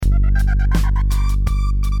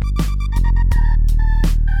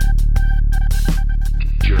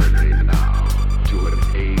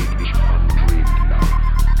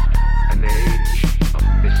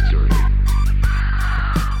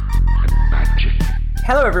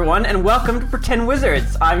Hello everyone, and welcome to Pretend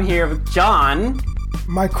Wizards. I'm here with John.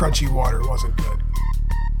 My crunchy water wasn't good.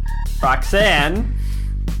 Roxanne.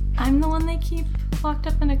 I'm the one they keep locked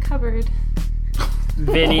up in a cupboard.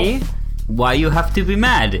 Vinny. Why you have to be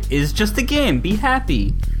mad? It's just a game. Be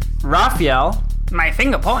happy. Raphael. My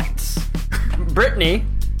finger points. Brittany.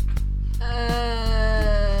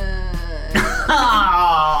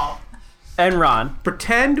 And Ron.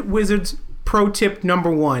 Pretend Wizards pro tip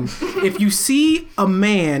number 1. If you see a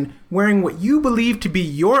man wearing what you believe to be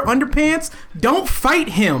your underpants, don't fight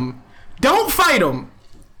him. Don't fight him.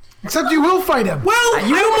 Except you will fight him. Well,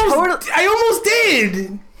 I almost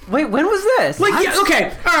did. Wait, when was this?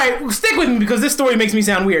 Okay, all right, stick with me because this story makes me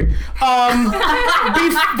sound weird. Before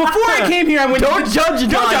I came here, I went. Don't judge me.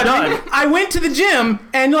 I went to the gym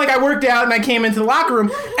and I worked out and I came into the locker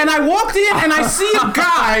room and I walked in and I see a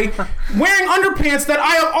guy wearing underpants that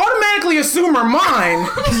I automatically assume are mine.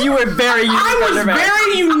 Because you were very unique. I was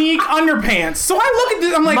very unique underpants. So I look at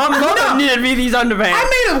this. I'm like, my mother needed me these underpants. I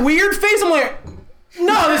made a weird face. I'm like.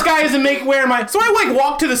 No, this guy isn't wearing my... So I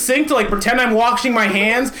walk to the sink to pretend I'm washing my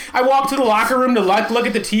hands. I walk to the locker room to look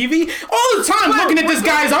at the TV. All the time looking at this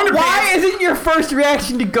guy's underpants. Why isn't your first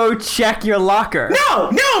reaction to go check your locker? No,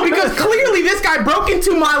 because clearly this guy broke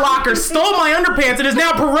into my locker, stole my underpants, and is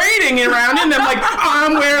now parading around in them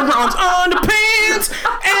I'm wearing Ron's underpants.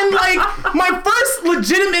 And my first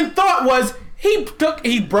legitimate thought was... He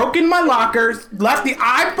broke in my locker, left the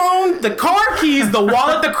iPhone, the car keys, the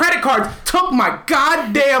wallet, the credit cards, took my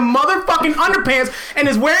goddamn motherfucking underpants, and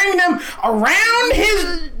is wearing them around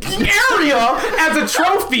his area as a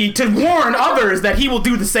trophy to warn others that he will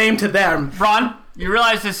do the same to them. Ron, you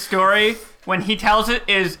realize this story, when he tells it,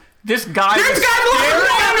 is this guy... I understand that.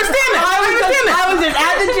 I was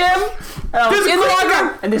at the gym. In the locker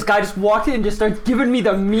room, and this guy just walked in and just started giving me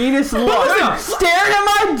the meanest look. Staring at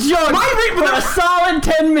my junk for a solid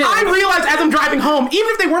 10 minutes. I realized as I'm driving home, even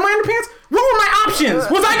if they were my underpants, what were my options?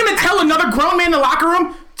 Was I going to tell another grown man in the locker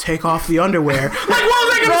room, take off the underwear? What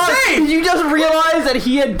was I going to say? Did you just realize that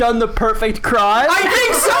he had done the perfect crime? I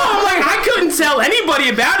think so. I couldn't tell anybody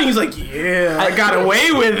about it. He's like, yeah, I got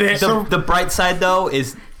away with it. The bright side, though,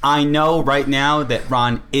 is... I know right now that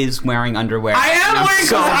Ron is wearing underwear. I am wearing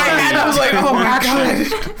I was like, oh my god.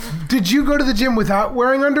 Did you go to the gym without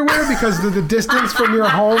wearing underwear because of the distance from your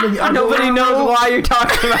home and the underwear? Nobody knows why you're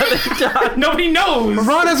talking about this, John. Nobody knows.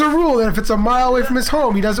 Ron has a rule that if it's a mile away from his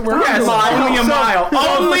home, he doesn't wear underwear. Only a mile.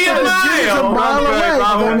 Only a mile. A mile away.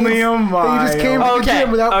 Only a mile. You just came to the gym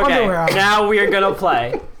without underwear on. Now we are gonna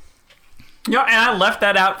play. Yeah, and I left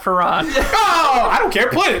that out for Ron. Oh, I don't care.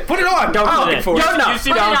 Put it on. Don't put it in. You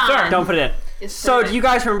see downstairs. Don't put it in. So, do you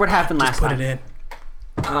guys remember what happened last time? Put it in.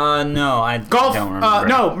 No, I Golf. don't remember.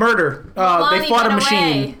 No, murder. They fought a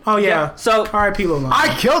machine. Away. Oh yeah. So, R.I.P. Lolani.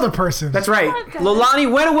 I killed a person. That's right.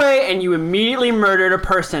 Lolani went away, and you immediately murdered a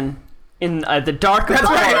person in the dark of the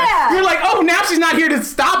forest. Yeah. You're like, oh, now she's not here to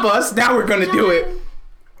stop us. Now we're gonna do it.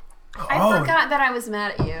 I forgot that I was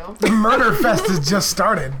mad at you. The murder fest has just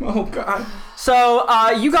started. Oh god. So,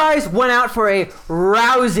 you guys went out for a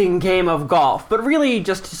rousing game of golf, but really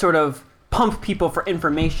just to sort of pump people for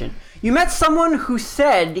information. You met someone who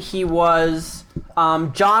said he was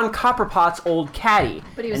John Copperpot's old caddy.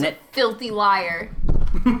 But he was a filthy liar.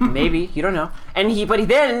 Maybe, you don't know. But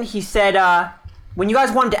then he said, when you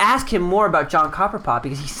guys wanted to ask him more about John Copperpot,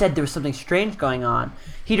 because he said there was something strange going on,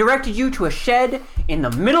 he directed you to a shed in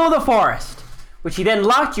the middle of the forest, which he then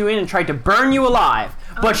locked you in and tried to burn you alive.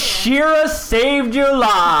 But Shira saved your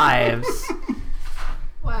lives.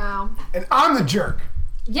 Wow. And I'm the jerk.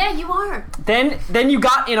 Yeah, you are. Then you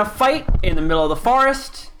got in a fight in the middle of the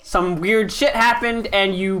forest. Some weird shit happened,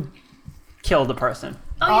 and you killed the person.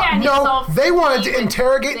 Oh yeah, and no, they wanted to things.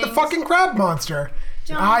 interrogate the fucking crab monster.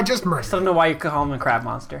 John. I just I murdered don't know why you call him a crab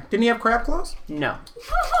monster. Didn't he have crab claws? No.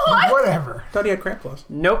 Whatever. Thought he had crab claws.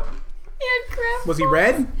 Nope. Yeah, crap. Was he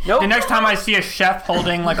red? Nope. The next time I see a chef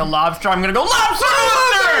holding a lobster, I'm gonna go,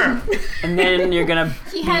 lobster! And then you're gonna...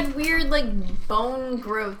 He had weird bone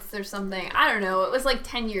growths or something. I don't know. It was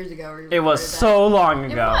 10 years ago. It was so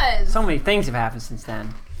long ago. It was. So many things have happened since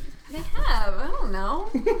then. They have. I don't know.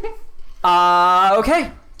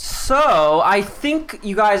 Okay. So, I think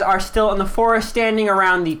you guys are still in the forest standing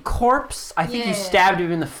around the corpse. I think you stabbed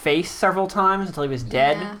him in the face several times until he was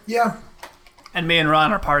dead. Yeah. And me and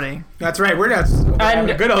Ron are partying. That's right. We're having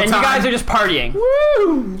a good old time. And you guys are just partying.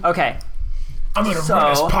 Woo! Okay. I'm gonna run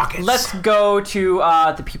his pockets. Let's go to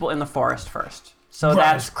the people in the forest first. So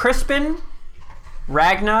that's Crispin,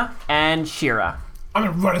 Ragna, and Shira. I'm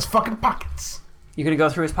gonna run his fucking pockets. You gonna go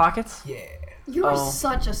through his pockets? Yeah. You are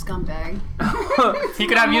such a scumbag. He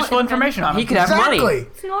could have useful information on He him. could have money. Exactly.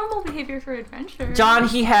 It's normal behavior for adventure. John,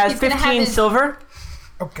 he has He's gonna have 15 his- silver.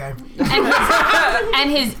 Okay.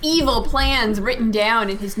 And his evil plans written down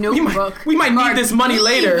in his notebook. We might need this money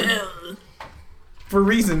later Evil. for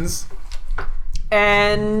reasons.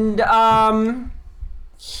 And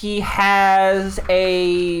he has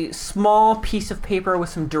a small piece of paper with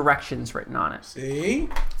some directions written on it. See?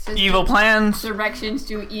 Says Evil plans. Directions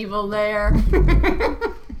to evil lair.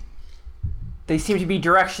 They seem to be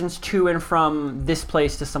directions to and from this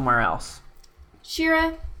place to somewhere else.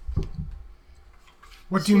 Shira,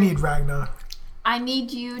 What do you need, Ragnar? I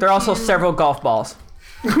need you There are to... also several golf balls.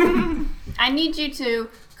 I need you to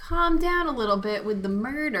calm down a little bit with the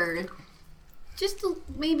murder. Just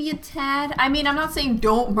maybe a tad. I mean, I'm not saying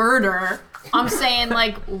don't murder. I'm saying,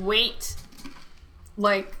 like, wait,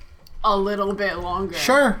 like, a little bit longer.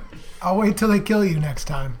 Sure. I'll wait till they kill you next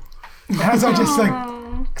time. As I just like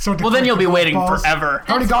sort of Well, then you'll be golf waiting balls. forever.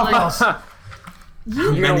 How many That's golf fine. balls? You're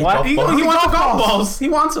gonna Many what? golf He balls. wants the golf balls. He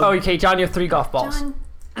wants them. Oh, okay, John, you have 3 golf balls. John,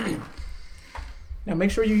 Now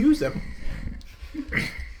make sure you use them.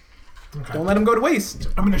 Don't let them go to waste.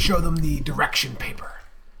 I'm gonna show them the direction paper.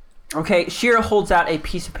 Okay, Shira holds out a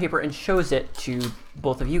piece of paper and shows it to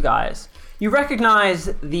both of you guys. You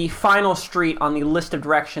recognize the final street on the list of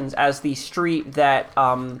directions as the street that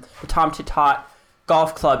the Tom Tit Tot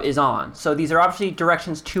Golf Club is on. So these are obviously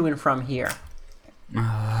directions to and from here.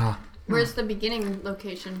 where's the beginning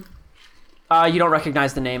location? You don't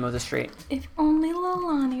recognize the name of the street. If only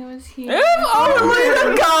Lolani was here. If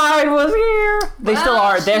only the guide was here. They still Well,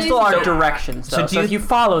 are. There still are she's- directions, though. So So, do you- if you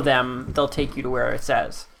follow them, they'll take you to where it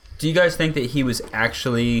says. Do you guys think that he was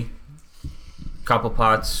actually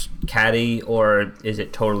Cobblepot's caddy, or is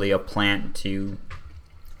it totally a plant to...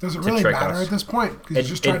 Does it To really trick matter us. at this point? 'Cause you're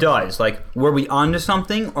just It trying does. Like, were we onto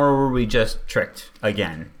something, or were we just tricked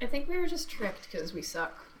again? I think we were just tricked because we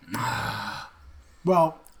suck.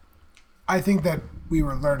 Well, I think that we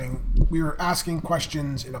were learning. We were asking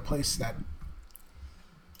questions in a place that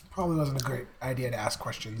probably wasn't a great idea to ask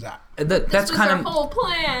questions at. That's This was kind our of... whole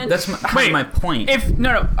plan. That's kind of Wait, my point. If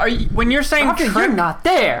no, are you, when you're saying After trick, you're not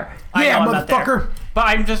there. I Yeah, know I'm not there. motherfucker. But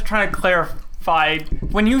I'm just trying to clarify.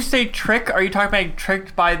 When you say trick, are you talking about being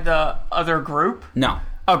tricked by the other group? No.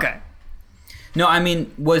 Okay. No, I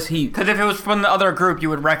mean, was he... Because if it was from the other group, you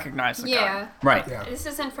would recognize the guy. yeah. Right. Yeah. This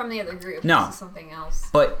isn't from the other group. No. This is something else.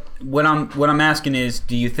 But what I'm asking is,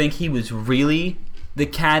 do you think he was really the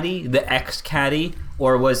caddy, the ex-caddy,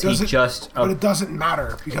 or was he Does it- just But a... it doesn't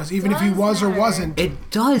matter because even if he does was or matter. wasn't,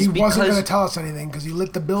 It does, he because... wasn't going to tell us anything because he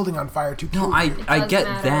lit the building on fire too No, quickly. I does get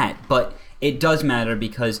matter. that, but it does matter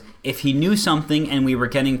because if he knew something and we were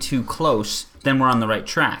getting too close, then we're on the right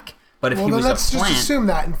track. But if Well, he then was let's a just plant... assume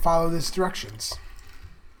that and follow these directions.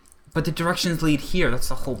 But the directions lead here, that's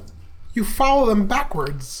the whole... You follow them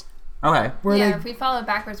backwards. Okay. Where Yeah, they if we follow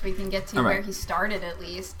backwards, we can get to All right. where he started at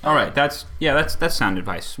least. Alright, that's sound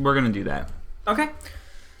advice. We're gonna do that. Okay.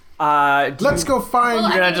 let's go find. Well,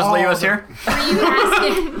 You're gonna just leave all us the- here? Were you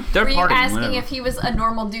asking, They're were you partying, asking whatever. if he was a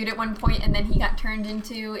normal dude at one point and then he got turned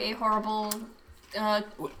into a horrible, Yeah,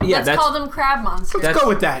 let's that's... call them crab monsters? That's, go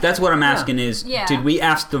with that. That's what I'm asking is, Yeah. did we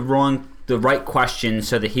ask the right question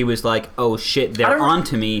so that he was like, oh shit, they're don't- on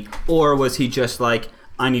to me, or was he just like,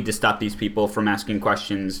 I need to stop these people from asking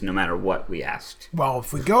questions no matter what we asked? Well,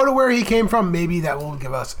 if we go to where he came from, maybe that will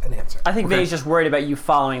give us an answer. I think Vinny's just worried about you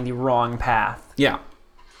following the wrong path. Yeah.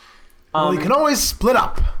 Well, we can always split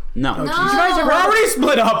up. No. No. We're already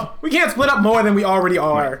split up. We can't split up more than we already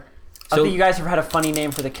are. I So- think you guys have had a funny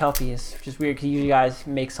name for the Kelpies, which is weird because you guys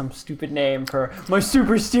make some stupid name for my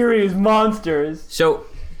super serious monsters. So,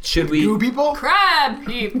 should we... New people? Crab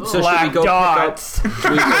people. So should we Black go dots. pick up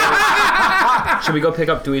Dweezil? Should we go pick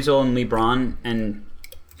up Dweezil and LeBron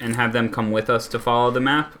and have them come with us to follow the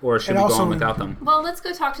map, or should And we go also- on without them? Well, let's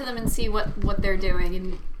go talk to them and see what they're doing.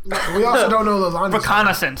 And We also don't know Lolani's.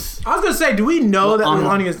 Reconnaissance. I was gonna say, do we know that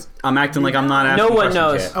Lolani is? I'm acting like I'm not asking No one questions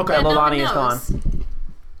knows. yet. Okay. that no one Lolani is gone. knows.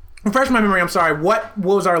 Refresh my memory. I'm sorry. What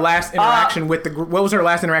was our last interaction with the group? What was our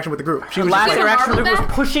last interaction with the group? She was Last just like, interaction Marble was deck?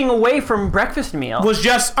 pushing away from breakfast meal. was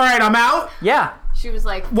just all right. I'm out. Yeah. She was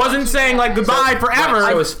like, Wasn't saying like goodbye forever.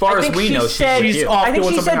 So as far I as think we she know, said- she's She's with off. you. I think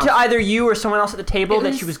doing she said something to else. either you or someone else at the table It that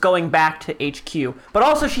was- she was going back to HQ. But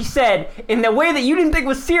also she said, in the way that you didn't think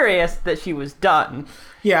was serious, that she was done.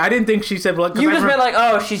 Yeah, I didn't think she said. Like, You just meant like,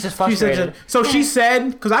 oh, she's just She said. frustrated. So she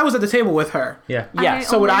said because I was at the table with her. Yeah. Yes.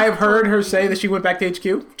 So would I have heard her Only- say that she went back to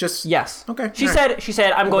HQ? Just Yes. Okay, She all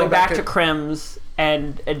said, I'm going go back back to to- Crims,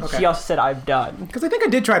 and she Okay. also said, I'm done. because I think I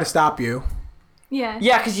did try to stop you. Yeah.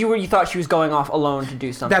 Yeah, because you thought she was going off alone to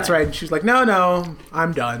do something. That's right. She's like, no,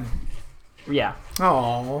 I'm done. Yeah.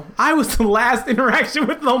 Oh, I was the last interaction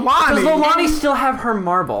with Does Lolani. Lolani still have her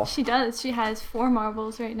marble? She does. She has 4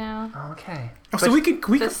 marbles right now. Okay. Oh, so we could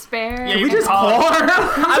The spare. Yeah, we you just can call her.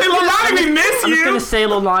 Say, Lolani, we miss I'm just you. gonna say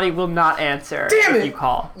Lolani will not answer Damn if it. you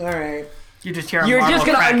call. All right. You just hear a You're marble just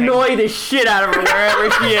gonna cracking. annoy the shit out of her wherever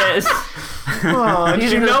she is. Oh,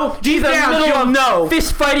 did you know? Deep down, she'll know.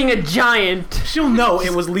 Fist fighting a giant. She'll know it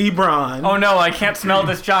was LeBron. Oh no, I can't smell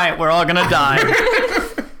this giant. We're all gonna die.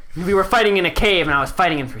 We were fighting in a cave, and I was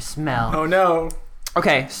fighting him through smell. Oh no.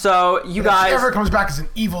 Okay, so you If she guys. ever comes back as an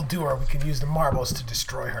evil doer, we can use the marbles to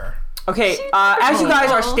destroy her. Okay, as you guys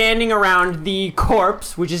are standing around the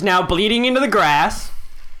corpse, which is now bleeding into the grass,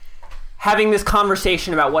 having this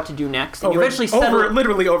conversation about what to do next, and you eventually settle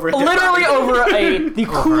literally over a dead literally body. over the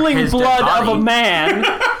cooling his dead blood of a body. man.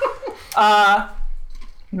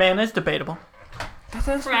 Man is debatable.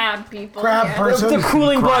 Crab people. Crab yeah. person. The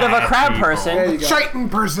cooling blood of a crab people. person. There you go. Triton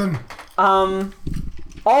person.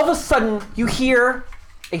 All of a sudden, you hear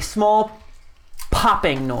a small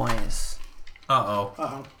popping noise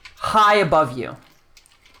Uh-oh. high above you.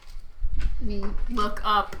 We look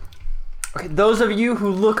up. Okay, those of you who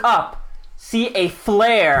look up see a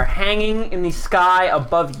flare hanging in the sky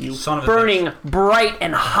above you, Son of a burning bright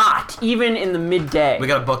and hot, even in the midday. We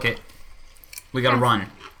gotta book it. We gotta run.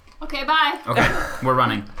 Okay, bye. Okay, we're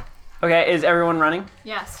running. Okay, is everyone running?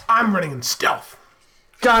 Yes. I'm running in stealth.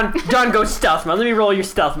 John, go stealth mode. Let me roll your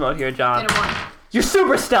stealth mode here, John. Get a 1. You're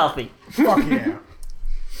super stealthy. Fuck yeah.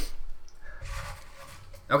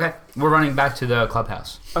 Okay, we're running back to the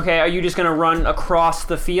clubhouse. Okay, are you just gonna run across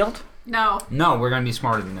the field? No. No, we're gonna be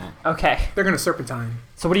smarter than that. Okay, They're gonna serpentine.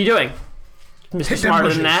 so what are you doing? Mr. Hit them Smarter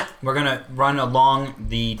than bushes. that? We're gonna run along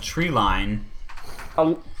the tree line.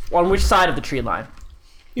 On which side of the tree line?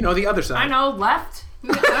 You know, the other side. I know, left. I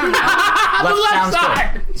don't know. Left sounds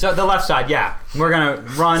side. good. So the left side, yeah. We're gonna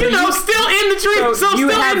run. You know, still in the tree. So still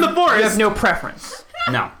in the forest. You have no preference.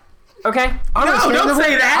 No. Okay. I'm gonna No, stay in don't the-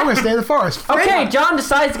 say that. I'm gonna stay in the forest. Okay, John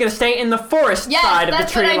decides he's gonna stay in the forest Yes, side of the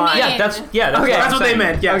that's tree what I line. mean. Yeah, that's Okay. That's I'm what they saying.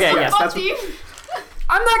 meant. Yes. Okay, yes. yeah. That's Fuck what, you.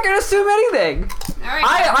 I'm not gonna assume anything. Alright.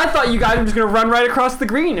 I thought you guys were just gonna run right across the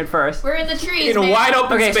green at first. We're in the trees, in a man. wide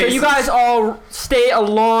open Okay, space. so you guys all stay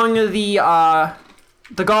along the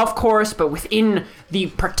golf course, but within the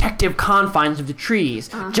protective confines of the trees.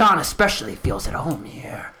 John especially feels at home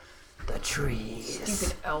here. The trees.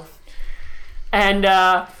 Stupid elf. And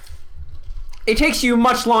it takes you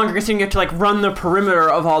much longer considering you have to like run the perimeter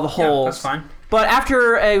of all the holes. That's fine. But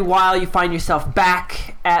after a while, you find yourself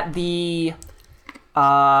back at the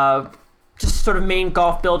just sort of main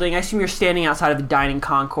golf building. I assume you're standing outside of the dining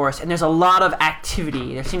concourse, and there's a lot of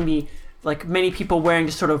activity. There seem to be like many people wearing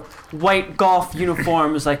just sort of white golf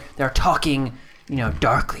uniforms, like they're talking,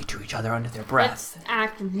 darkly to each other under their breath. Let's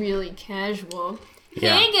act really casual.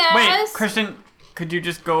 Yeah. Hey guys. Wait, Christian, could you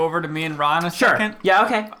just go over to me and Ron a Sure. second? Yeah.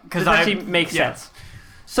 Okay. 'Cause This I- actually makes yeah. sense.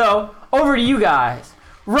 So over to you guys.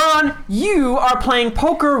 Ron, you are playing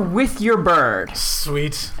poker with your bird,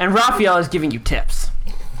 Sweet. and Raphael is giving you tips.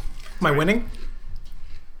 Am I winning?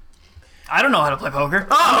 I don't know how to play poker.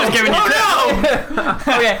 I'm just giving you tips.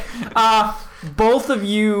 Okay. Both of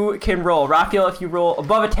you can roll. Raphael, if you roll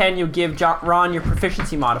above a 10, you'll give Ron your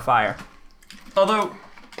proficiency modifier. Although,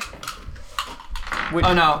 Which-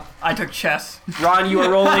 oh no, I took chess. Ron, you are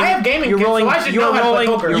rolling. I have gaming You're kits, so rolling. I should you know are how to play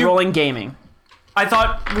rolling. poker. You're rolling gaming. I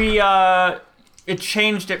thought it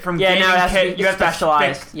changed it from Yeah, gaming now it has kit. to be You have to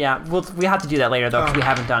specialized. pick- Yeah, we have to do that later though, because we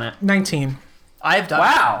haven't done it. 19. I've done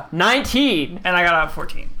Wow, 19. it, and I got a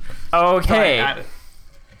 14. So I Okay. added.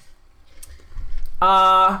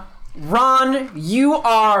 Ron, you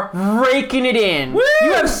are raking it in.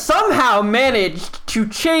 You have somehow managed to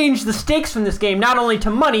change the stakes from this game not only to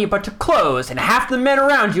money but to clothes, and half the men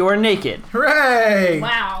around you are naked. Hooray!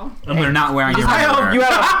 Wow. And they're not wearing your underwear. You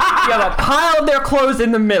have a pile of their clothes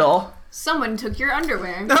in the middle, Someone took your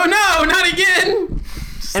underwear. Oh no, not again!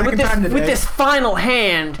 and with Second time with today. this final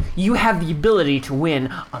hand, you have the ability to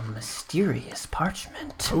win a mysterious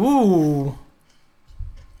parchment. Ooh.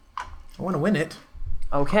 I want to win it.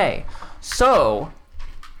 Okay, so,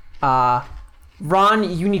 Ron,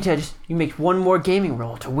 you need to you make one more gaming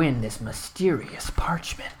roll to win this mysterious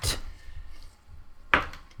parchment.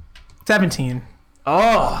 17.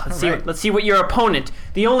 Oh, right. let's see what your opponent,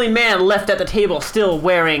 the only man left at the table still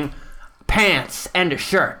wearing pants and a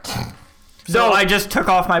shirt. So I just took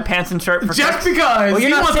off my pants and shirt for Just because Well, you're he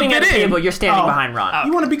not wants sitting to at fit the in. table, you're standing Oh. behind Ron.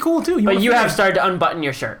 You want to be cool too. But you have started to unbutton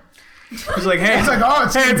your shirt. He's like, hey, It's like, oh,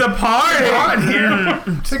 it's hey, it's a party. hot here. I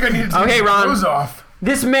think I need to take Okay, my Ron. clothes off.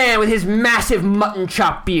 This man with his massive mutton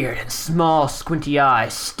chop beard and small squinty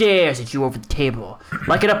eyes stares at you over the table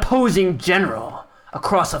like an opposing general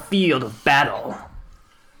across a field of battle.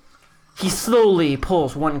 He slowly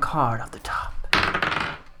pulls one card off the top.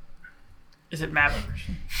 Is it Maverick?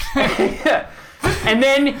 And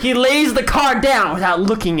then he lays the card down without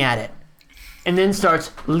looking at it. And then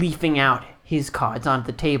starts leafing out his cards onto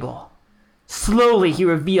the table. Slowly he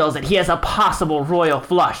reveals that he has a possible royal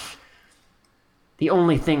flush. The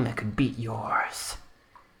only thing that could beat yours.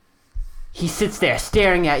 He sits there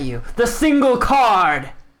staring at you. The single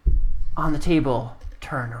card on the table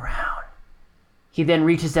turn around. He then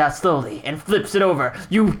reaches out slowly and flips it over.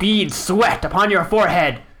 You bead sweat upon your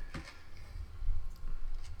forehead.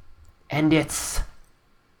 And it's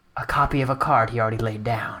a copy of a card he already laid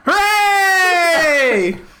down.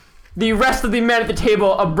 Hooray! The rest of the men at the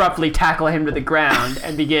table abruptly tackle him to the ground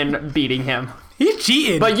and begin beating him. He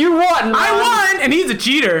cheated. But you won, Ron. I won, and he's a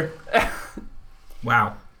cheater.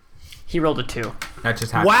 Wow. He rolled a 2. That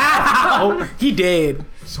just happened. Wow, he did.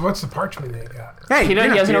 So what's the parchment they got? Hey, He you're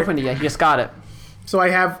not hasn't here. opened it yet. He just got it. So I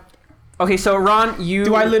have. Okay, so Ron, you...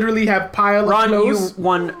 Do I literally have pile Ron, of you clothes?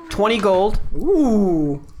 won 20 gold,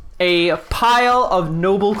 Ooh, a pile of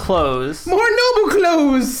noble clothes, more noble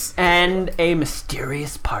clothes. and a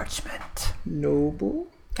mysterious parchment. Noble.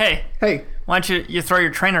 Hey, Hey, why don't you throw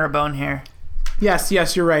your trainer a bone here? yes,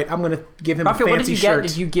 you're right. I'm gonna give him Raphael, a what did fancy you shirt. get?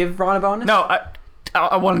 Did you give Ron a bonus? No,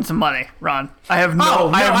 I wanted some money, Ron. I have no, Oh,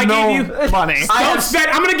 no, I I have gave no you- money. Don't spend.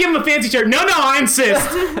 I'm gonna give him a fancy shirt. No, I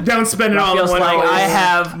insist. Don't spend it all in Feels one. like always. I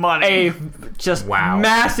have Money. a just Wow.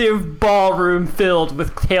 massive ballroom filled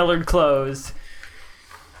with tailored clothes.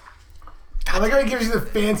 I like how he gives you the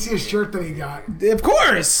fanciest shirt that he got. Of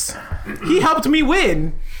course, he helped me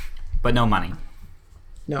win. But no money.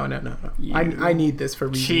 No. I need this for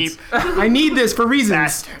reasons. Cheap. I need this for reasons.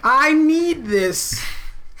 Bastard. I need this.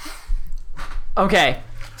 Okay,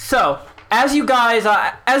 so as you guys,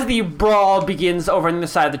 as the brawl begins over on the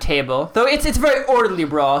side of the table, though it's a very orderly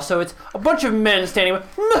brawl, so it's a bunch of men standing with,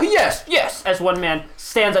 yes, as one man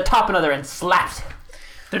stands atop another and slaps him.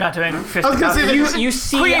 They're not doing I was gonna say fisticuffs. that You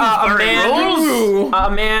see Queen a Flurry man, Ooh. a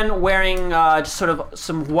man wearing just sort of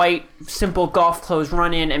some white, simple golf clothes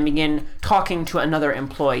run in and begin talking to another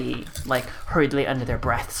employee, like hurriedly under their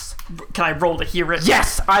breaths. Can I roll to hear it?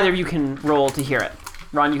 Yes, either of you can roll to hear it.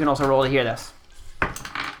 Ron, you can also roll to hear this.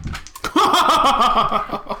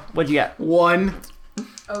 What'd you get? 1.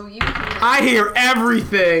 Oh, you. I hear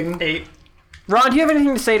everything. 8. Ron, do you have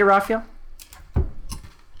anything to say to Raphael?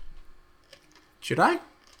 Should I?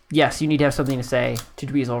 Yes, you need to have something to say to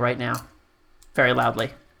Dweezil right now. Very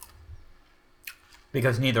loudly.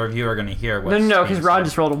 Because neither of you are going to hear what's No, because being Ron said.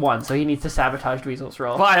 just rolled a 1, so he needs to sabotage Dweezil's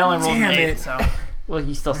roll. Well, I only rolled Damn an 8, it. so. Well,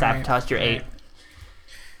 he still sabotaged your 8.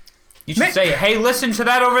 You should say, hey, listen to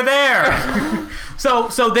that over there.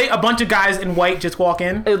 So they a bunch of guys in white just walk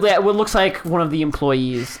in. What looks like one of the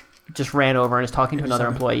employees just ran over and is talking to another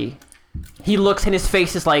employee. He looks, and his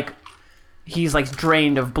face is like, he's like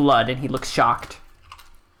drained of blood, and he looks shocked.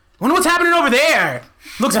 Wonder what's happening over there.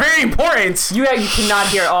 Looks very important. You cannot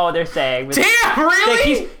hear all what they're saying. But Damn,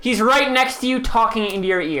 really? he's right next to you, talking into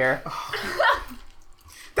your ear.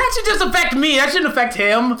 That should just affect me. That shouldn't affect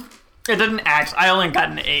him. It didn't act. I only got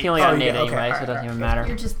an 8. He only got Oh, an 8 yeah, okay, anyway, so it alright, doesn't even You're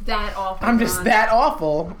matter. just that awful. I'm just Ron. that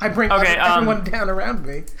awful. I bring Okay, everyone down around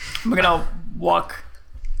me. I'm gonna walk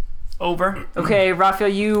over. Okay, Raphael,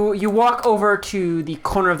 you walk over to the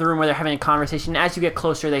corner of the room where they're having a conversation. As you get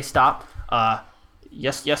closer, they stop.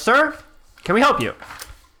 Yes, sir? Can we help you?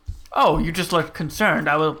 Oh, you just looked concerned.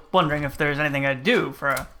 I was wondering if there's anything I'd do for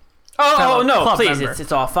a Oh, Fellow no, club please, member.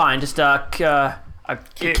 it's all fine. Just a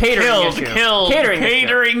catering killed, issue. killed, Catering issue.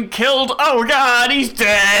 catering, killed. Oh God, he's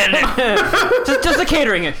dead. just a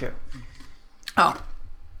catering issue. Oh,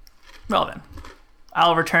 well then,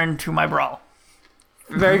 I'll return to my brawl.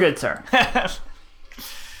 Very good, sir.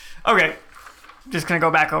 Okay, just gonna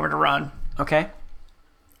go back over to Ron. Okay,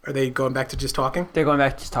 Are they going back to just talking? they're going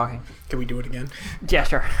back to just talking. Can we do it again? Yeah,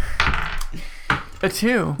 sure. A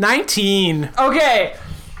 2. 19. Okay,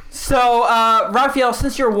 so Raphael,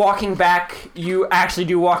 since you're walking back, you actually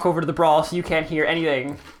do walk over to the brawl, so you can't hear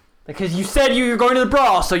anything. Because you said you were going to the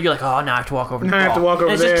brawl, so you're like, oh, now I have to walk over to the Now I brawl. have to walk over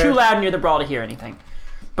and it's just there. too loud near the brawl to hear anything.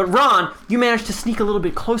 But Ron, you managed to sneak a little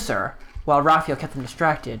bit closer while Raphael kept them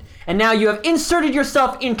distracted. And now you have inserted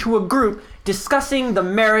yourself into a group discussing the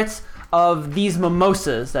merits of these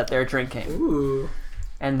mimosas that they're drinking. Ooh.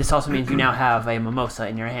 And this also means you now have a mimosa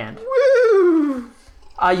in your hand. Woo.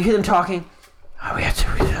 You hear them talking. I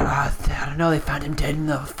don't know, they found him dead in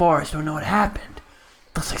the forest. Don't know what happened.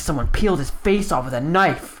 Looks like someone peeled his face off with a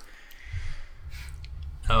knife.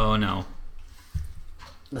 Oh, no.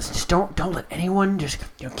 Listen, just don't let anyone just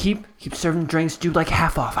keep serving drinks. Do like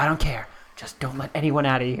half off. I don't care. Just don't let anyone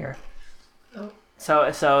out of here.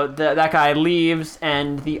 that guy leaves,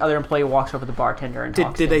 and the other employee walks over to the bartender and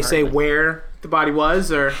talks to Did they him say hurriedly. where the body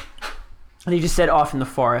was, or? And he just said off in the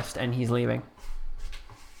forest, and he's leaving.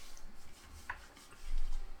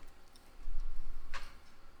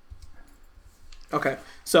 Okay,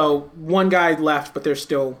 so one guy left, but there's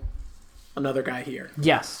still another guy here.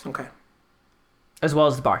 Yes, Okay. as well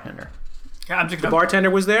as the bartender. Yeah, I'm just The gonna bartender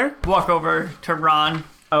was there? walk over to Ron,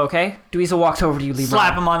 Okay, Dweezil walks over to you, Lee.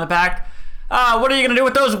 slap him on the back. What are you gonna do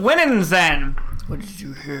with those winnings then? What did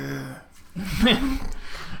you hear?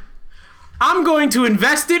 I'm going to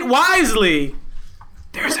invest it wisely.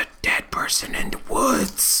 There's a dead person in the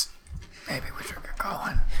woods. Maybe we should get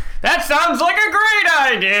going. That sounds like a great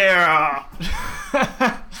idea.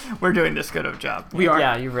 We're doing this good of a job. We are.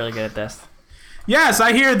 Yeah, you're really good at this. Yes,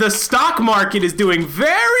 I hear the stock market is doing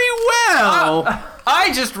very well.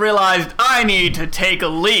 I just realized I need to take a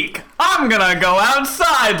leak. I'm gonna go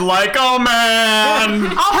outside like a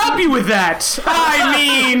man. I'll help you with that. I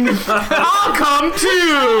mean, I'll come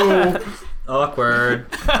too. Awkward.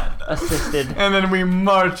 Assisted. And then we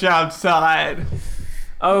march outside.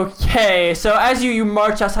 Okay, so as you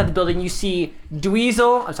march outside the building, you see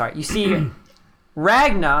you see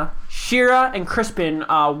Ragna, Shira, and Crispin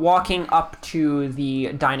walking up to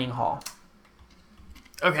the dining hall.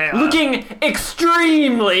 Okay. Looking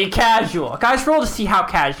extremely casual. Guys, roll to see how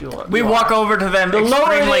casual we you walk are. over to them The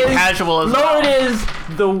lower extremely it is, casual as lower well. it is,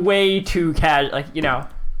 the way too casual. Like, you know,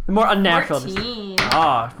 the more unnatural. 14.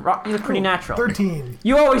 You look pretty natural. 13.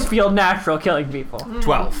 You always feel natural killing people.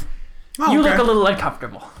 12. Oh, You okay. look a little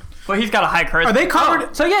uncomfortable. Well, he's got a high charisma. Are they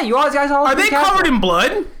covered? So yeah, you guys all Are they covered in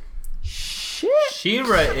blood? shit?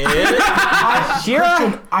 Shira is.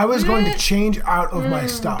 Shira? I was going to change out of my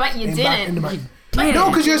stuff. but you and back didn't. into my- didn't. No,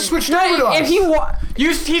 because you guys switched over to us.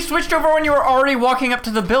 If He switched over when you were already walking up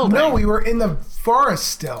to the building. No, we were in the forest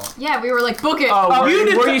still. Yeah, we were like, book it. were you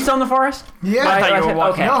did were the- you still in the forest? Yeah. I thought you were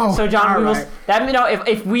walking. Okay, No. so John, we will, Alright. that you know,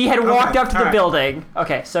 if we had walked up to the alright. building.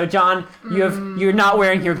 Okay, so John, you're not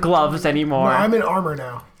wearing your gloves anymore. No, I'm in armor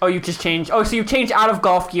now. Oh, you just changed. Oh, so you changed out of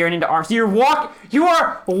golf gear and into arms. So you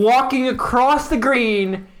are walking across the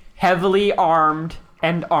green, heavily armed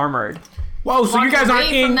and armored. Whoa, so you Walk guys aren't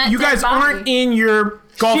away from in. that You dead guys aren't body. in your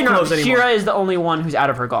golf clothes anymore. Shira is the only one who's out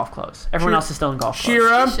of her golf clothes. Everyone else is still in golf clothes.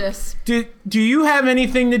 Shira, Suspicious. do you have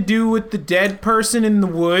anything to do with the dead person in the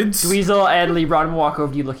woods? Dweezil and Lebron walk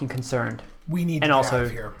over to you looking concerned, We need And to also- get out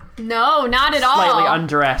of here. No, not at all. slightly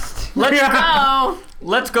undressed. Oh,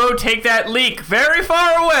 Let's go take that leak very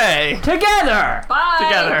far away. Together! bye.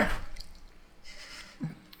 Together.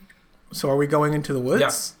 So are we going into the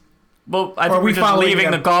woods? Well, I Or think are we we're just following leaving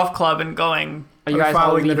them? the golf club and going. Are Are you we guys all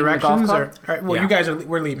following the leaving golf directions? club? Or, all right, well, Yeah. you guys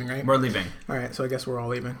we're leaving, right? We're leaving. All right, so I guess we're all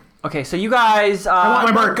leaving. Okay, so you guys. I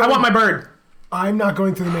want my bird. I want my bird. I'm not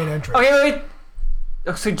going through the main entrance. Okay,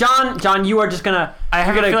 wait. So John, you are just gonna. I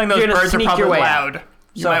have you're a gonna, feeling those you're gonna birds are sneak probably your way out. loud.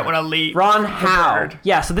 You So, might want to leave. Ron, the how? bird.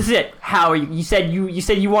 Yeah, so this is it. How are you? You said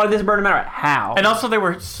you wanted this bird no matter what. How? And also, they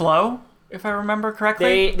were slow, if I remember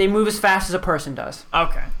correctly. they move as fast as a person does.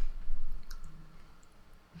 Okay.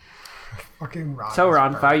 Fucking Ron. So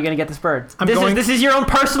Ron, how are you gonna get this bird? I'm This going- is your own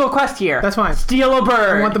personal quest here. That's fine. Steal a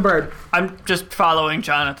bird. I want the bird. I'm just following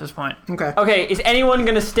John at this point. Okay. Okay, is anyone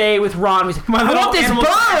gonna stay with Ron? He's like, My I little want this animal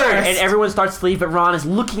bird! quest. And everyone starts to leave, but Ron is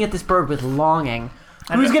looking at this bird with longing.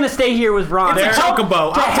 Who's gonna stay here with Ron? It's a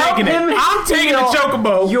chocobo. To I'm help taking it. him I'm taking a steal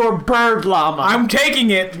chocobo. Your bird llama. I'm taking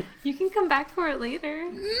it. You can come back for it later.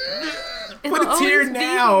 But it's here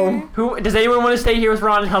now. Who does anyone want to stay here with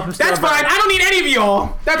Ron and help him steal That's a bird? fine. I don't need any of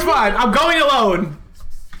y'all. That's fine. I'm going alone.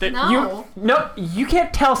 No. You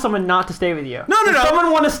can't tell someone not to stay with you. No. Does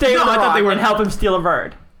someone want to stay No, with I thought Ron they were- and help him steal a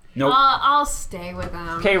bird? Nope. I'll stay with them.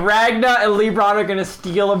 Okay, Ragna and Lebron are gonna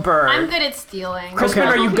steal a bird. I'm good at stealing. Crispin,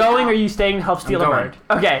 Okay. are you going or are you staying to help steal a going. bird?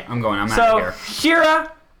 Okay. I'm going. I'm So, out of here.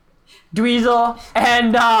 Shira, Dweezil,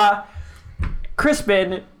 and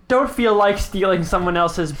Crispin don't feel like stealing someone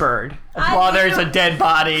else's bird. While there's a dead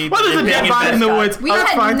body. Well, there's a being dead body in the investigated. woods. We Oh, that's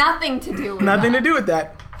had fine. nothing to do with Nothing that. to do with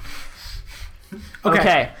that.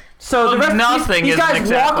 Okay. So Well, the rest nothing these isn't guys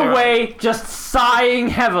exactly walk away just sighing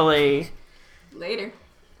heavily. Later.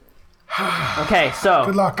 Okay, so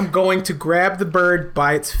Good luck. I'm going to grab the bird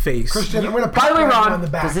by its face. Christian, I'm going to by pat the way, Ron Ron, on the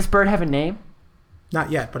back. does this bird have a name?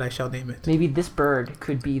 Not yet, but I shall name it. Maybe this bird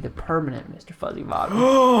could be the permanent Mr. Fuzzy Bottom.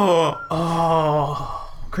 Oh.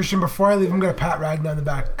 Christian, before I leave, I'm going to pat Ragnar on the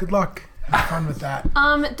back. Good luck. Have fun with that.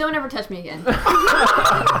 Don't ever touch me again.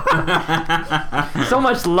 So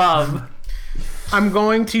much love. I'm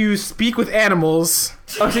going to speak with animals.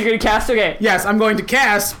 Oh, so you're gonna cast? Okay. Yes, I'm going to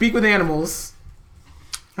cast speak with animals.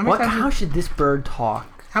 How many, What? times, How should this bird talk?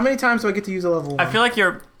 how many times do I get to use a level 1? I feel like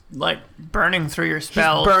you're like burning through your He's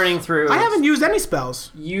spells. burning through. I haven't used any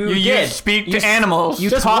spells. You You did. use speak You to animals. You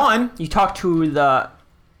Just talk, one. You talk to the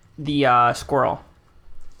squirrel.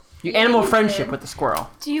 You animal you friendship did. with the squirrel.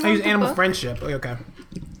 Do you I want use the animal book? friendship. Okay.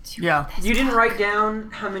 yeah. You didn't write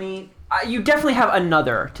down how many. You definitely have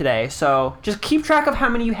another today, so just keep track of how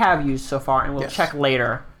many you have used so far, and we'll Yes. check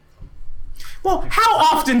later. Well, how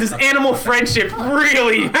often does animal friendship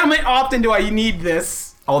really? How often do I need this?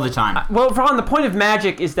 All the time. Well, Ron, the point of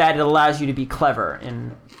magic is that it allows you to be clever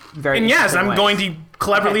in very. And yes, interesting I'm ways. going to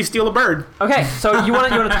cleverly Okay. steal a bird. Okay, so you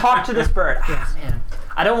want to talk to this bird? Ah, man,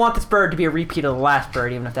 I don't want this bird to be a repeat of the last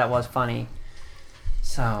bird, even if that was funny.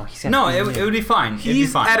 So he's gonna No, it would be fine. It'd be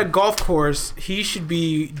He's fine. at a golf course. He should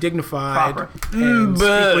be dignified Proper. and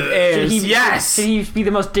speak with Should airs. he, Yes. Should he be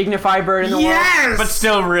the most dignified bird in the world? Yes. But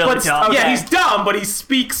still really But dumb. yeah, Okay. he's dumb, but he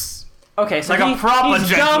speaks. Okay, so Like a proper he's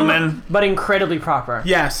gentleman. dumb, but incredibly proper.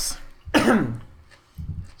 Yes.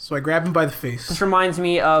 So I grab him by the face. This reminds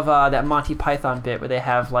me of that Monty Python bit where they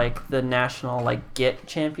have like the national like GIT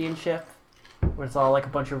championship, where it's all like a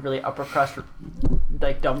bunch of really upper crust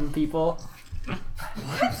like dumb people.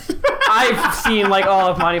 I've seen like all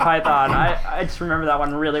of Monty Python. I just remember that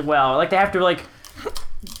one really well. Like they have to like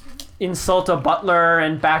insult a butler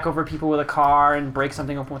and back over people with a car and break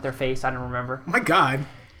something open with their face. I don't remember. My God.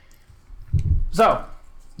 So,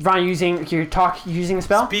 Ron, using the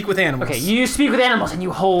spell. Speak with animals. Okay, you speak with animals and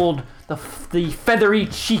you hold the feathery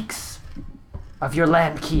cheeks of your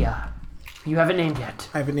land Kia. You haven't named yet.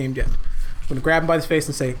 I haven't named yet. I'm going to grab him by the face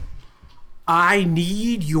and say, I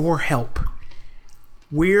need your help.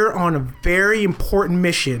 We're on a very important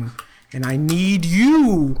mission, and I need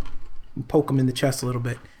you, and poke him in the chest a little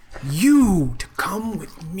bit, you to come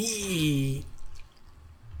with me.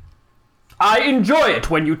 I enjoy it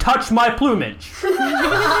when you touch my plumage. Do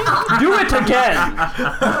it again.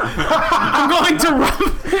 I'm going to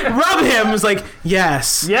rub him. It's like,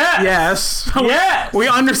 yes. Yes. Yes. Yes. We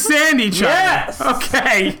understand each Yes. other.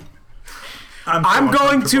 Okay. I'm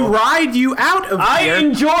going to ride you out of I here.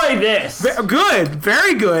 enjoy this. Good.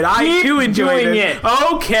 Very good. I Keep do enjoy doing it. it.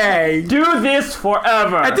 Okay. Do this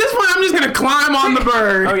forever. At this point, I'm just going to climb on the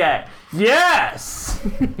bird. Okay. Yes.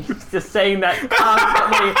 He's just saying that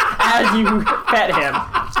constantly as you pet him.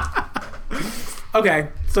 Okay.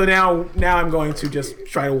 So now I'm going to just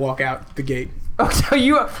try to walk out the gate. Oh, so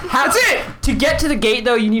you have That's it! To get to the gate,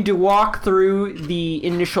 though, you need to walk through the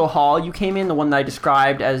initial hall you came in, the one that I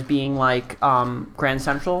described as being like Grand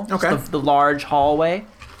Central. It's Okay. the large hallway.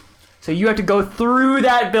 So you have to go through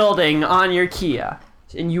that building on your Kia,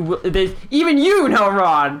 and you will. Even you know,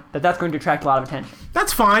 Ron, that's going to attract a lot of attention.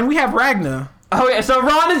 That's fine. We have Ragna. Okay, so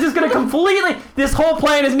Ron is just going to completely. This whole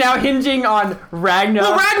plan is now hinging on Ragnar.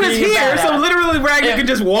 Well, Ragna's being a here, so badass. literally Ragna Yeah. can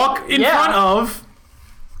just walk in Yeah. front of.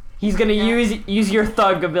 He's going to use your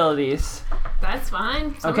thug abilities. That's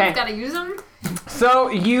fine. Someone's Okay. got to use them. So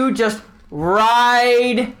you just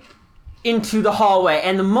ride into the hallway,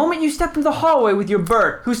 and the moment you step into the hallway with your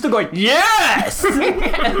bird, who's still going, yes!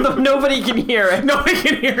 And nobody can hear it. Nobody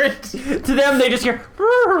can hear it. To them, they just hear,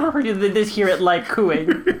 they just hear it like cooing.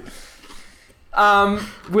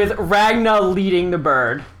 With Ragna leading the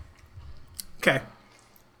bird. Okay.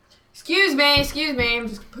 Excuse me. I'm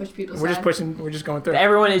just push people We're just aside. pushing. We're just going through.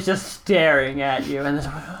 Everyone is just staring at you, and there's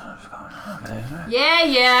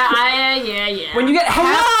Yeah. when you get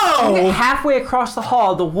Hello! halfway across the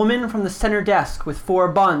hall, the woman from the center desk with 4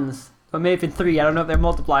 buns, or maybe been 3, I don't know if they're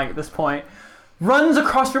multiplying at this point, runs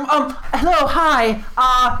across the room. Hello, hi.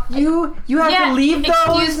 You have to leave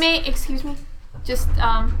those. Excuse me. Just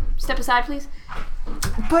step aside, please.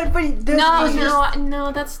 But there's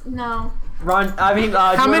No, that's no. Ron, I mean, do you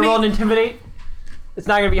want to many- roll and intimidate? It's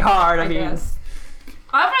not gonna be hard. I mean, Yes.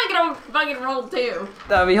 I'm probably gonna fucking roll 2.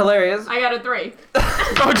 that'd be hilarious. I got a 3.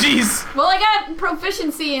 Oh, jeez. Well, I got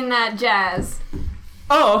proficiency in that jazz.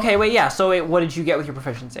 Oh, okay. Wait, yeah. So wait, what did you get with your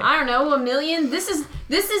proficiency? I don't know, 1,000,000. This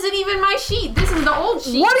isn't even my sheet. This is the old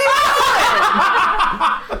sheet. What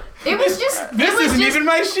are you It was just. This it was isn't just, even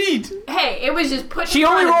my sheet. Hey, it was just put. She in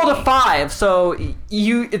only front of rolled a me. 5, so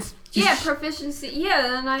it's. Yeah, proficiency.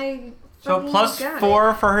 Yeah, and I. So fucking plus got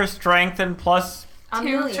 4 for her strength and plus A 2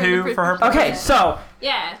 million. 2 for her. Okay, so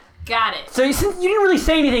Yeah, got it. since you didn't really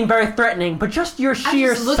say anything very threatening, but just your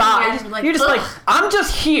sheer just looking at size, him like, you're just like, ugh. I'm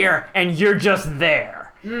just here, and you're just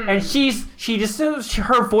there. And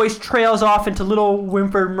her voice trails off into little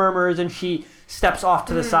whimpered murmurs, and she steps off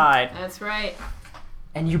to the side, That's right.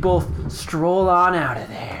 and you both stroll on out of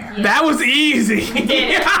there. That was easy.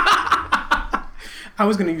 Did it. I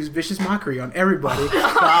was gonna use vicious mockery on everybody.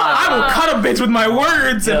 I will cut a bitch with my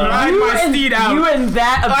words and ride my steed out. You and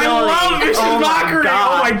that ability. I love vicious mockery.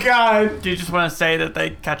 God. Oh my god. Do you just want to say that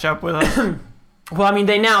they catch up with us? Well, I mean,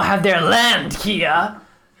 they now have their land, Kia.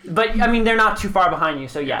 But, I mean, they're not too far behind you,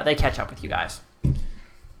 so yeah, they catch up with you guys.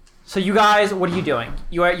 So you guys, what are you doing?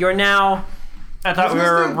 You're now... I thought we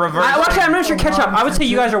were reversing. Well, actually, I'm not sure catch up. I would say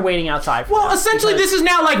you guys are waiting outside. For Well, them, essentially, because- this is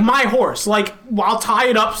now like my horse. Like, I'll tie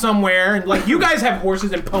it up somewhere. And like, you guys have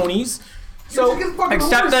horses and ponies. So,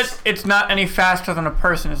 Except that it's not any faster than a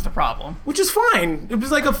person is the problem. which is fine. It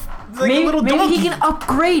was like a maybe, little maybe donkey. he can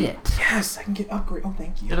upgrade it. Yes, I can get upgrade. Oh,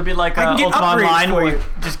 thank you. It'll be like I can get Ultima upgrades Online for where you. you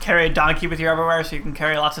just carry a donkey with you everywhere so you can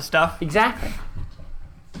carry lots of stuff. Exactly.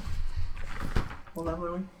 Hold on,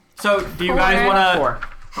 wait. So, do you guys want to... 4.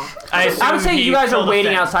 I I would say you guys are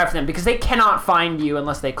waiting out. outside for them because they cannot find you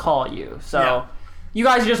unless they call you. So Yeah. you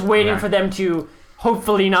guys are just waiting Okay. for them to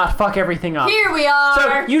hopefully not fuck everything up. Here we are.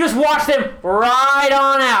 So you just watch them ride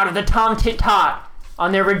on out of the Tom Tit Tot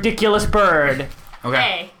on their ridiculous bird Okay.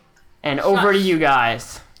 Hey. and over to you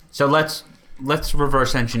guys. So let's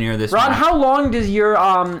reverse engineer this. Ron, map. how long does your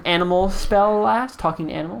animal spell last? Talking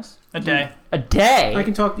to animals? A day. A day. I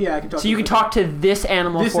can talk. Yeah, I can talk. So you can talk to this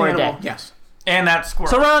animal this for animal. a day. Yes. And that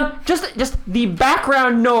squirrel. So Ron, just the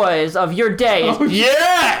background noise of your day is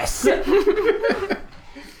yes.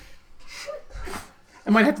 I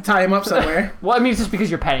might have to tie him up somewhere. Well, I mean, it's just because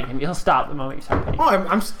you're petting him. He'll stop the moment you start petting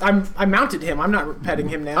him. Oh, I mounted him. I'm not petting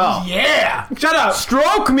him now. Oh. Yeah. Shut up.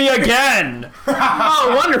 Stroke me again.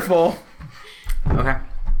 Oh, wonderful. Okay.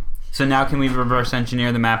 So now can we reverse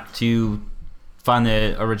engineer the map to find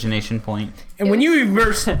the origination point? And when you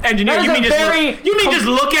reverse engineer, That is you a mean just very just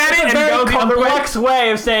look at it It's a and very go the other way. complex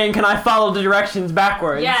way of saying, "Can I follow the directions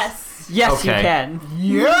backwards?" Yes. Yes, you Okay. can.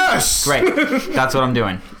 Yes. Great. That's what I'm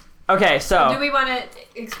doing. Okay, so Do we want to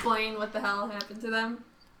explain what the hell happened to them?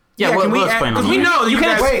 Yeah, can we'll explain on because we the- know you can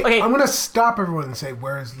guys. explain- Wait, Okay. I'm gonna stop everyone and say,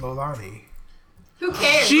 "Where's Lolani?" Who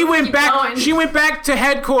cares? She Let's went keep back. going. She went back to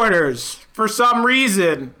headquarters for some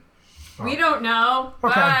reason. We don't know.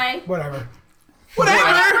 Okay. Bye. Whatever. Whatever.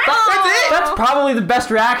 That's it. that's probably the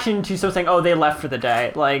best reaction to someone saying, "Oh, they left for the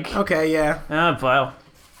day." Like, Okay. Yeah. oh boy,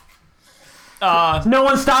 no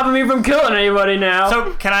one's stopping me from killing anybody now.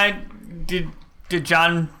 So, can I... Did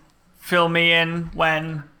John fill me in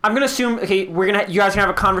when... I'm gonna assume. Okay, you guys can have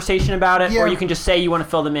a conversation about it, Yeah. or you can just say you want to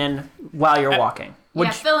fill them in while you're walking. Yeah,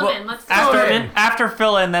 fill him well, in. Let's After, go. Fill him in. after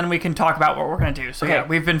fill in, then we can talk about what we're going to do. So, Okay. yeah,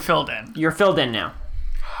 we've been filled in. You're filled in now.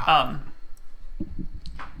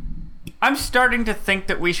 I'm starting to think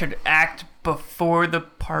that we should act before the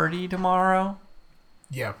party tomorrow.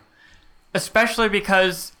 Yeah. Especially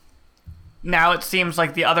because now it seems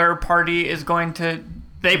like the other party is going to...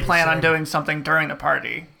 They plan on same. doing something during the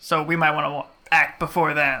party. So we might want to act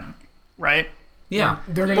before then, right? Yeah.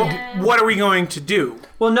 They're gonna. What are we going to do?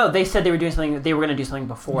 Well, no, they said they were doing something. They were gonna do something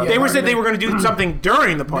before. Yeah. They the were party. said they were going to do something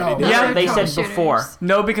during the party. No. didn't Yeah, they? they said Shooters. before.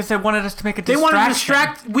 No, because they wanted us to make a They distraction. wanted to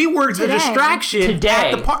distract. We were the Today. distraction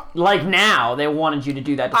Today, at the party. like now, they wanted you to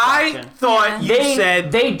do that I distraction. thought you they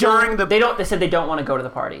said they during don't. the. They don't. They said they don't want to go to the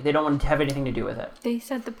party. They don't want to have anything to do with it. They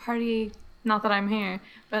said the party, not that I'm here,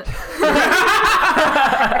 but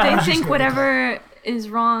they think whatever is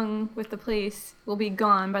wrong with the place will be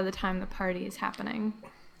gone by the time the party is happening.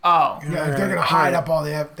 Oh, Yeah, they're gonna hide up all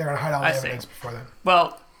the. They're gonna hide all the I see. evidence before then.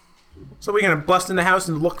 well, So we're going to bust in the house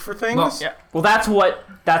and look for things. Well, yeah. Well, that's what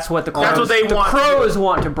the crows. That's what they the want to crows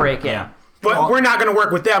want to break in. Yeah. But we're not going to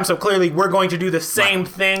work with them, so clearly we're going to do the same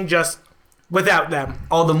thing, just without them.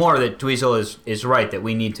 All the more that Dweezil is right that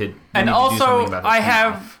we need to. And do also, something about this I now.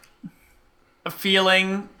 have a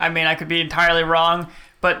feeling, I mean, I could be entirely wrong,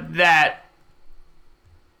 but that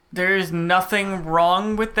there's nothing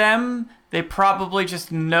wrong with them. They probably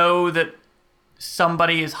just know that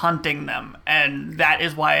somebody is hunting them, and that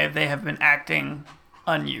is why they have been acting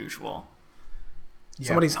unusual. Yeah.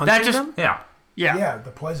 Somebody's hunting That just, them? Yeah. yeah. Yeah,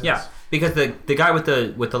 the poisons. Yeah. Because the guy with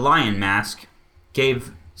the lion mask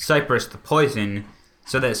gave Cypress the poison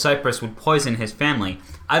so that Cypress would poison his family.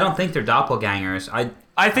 I don't think they're doppelgangers.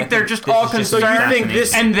 I think they're just this all is just concerned, So you think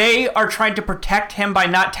this- and they are trying to protect him by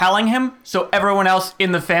not telling him, so everyone else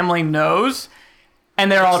in the family knows,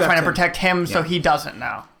 and they're all Except trying to him. protect him, so Yeah. he doesn't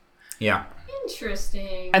know. Yeah.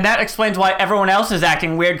 Interesting. And that explains why everyone else is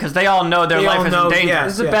acting weird, because they all know their They life all is know, in danger. yeah.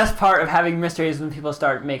 This is the best part of having mysteries when people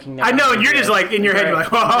start making them. I know, up. and you're just like, in your head, you're like,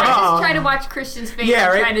 oh. Try to watch Christian's face Yeah,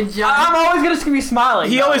 and right. try to jump. I'm always gonna be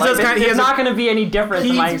smiling. He though. always Like, does kinda- he There's has a- not gonna be any difference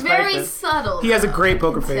in my It's very expression. subtle. He has a though, great I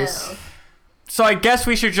poker can face. tell. So I guess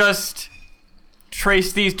we should just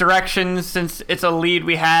trace these directions since it's a lead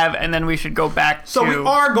we have, and then we should go back So to... we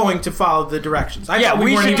are going to follow the directions. I Yeah, thought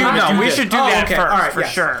we weren't should even do gonna no, we this. should do that okay. first, All right, for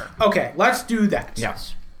yes. sure. Okay, let's do that.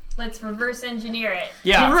 Yes. Let's reverse engineer it.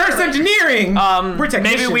 Yeah. Reverse engineering. We're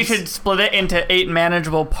technicians. Maybe we should split it into 8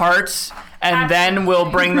 manageable parts, and then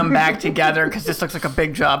we'll bring them back together, because this looks like a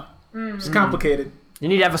big job. It's complicated. You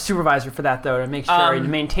need to have a supervisor for that, though, to make sure you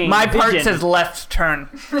maintain My vision. part says left turn.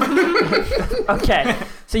 Okay,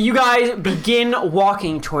 so you guys begin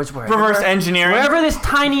walking towards Reverse engineering. wherever this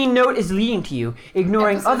tiny note is leading to you,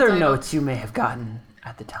 ignoring Episode other title. notes you may have gotten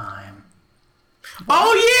at the time.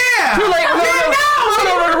 Oh yeah! Too late.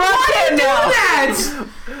 Why Roxanne do now.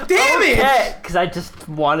 that? Damn it! Okay, because I just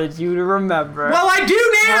wanted you to remember. Well, I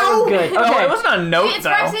do now. Oh, good. No, Okay, it wasn't a note, It's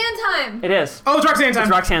though. Roxanne time. it is. Oh, it's Roxanne time.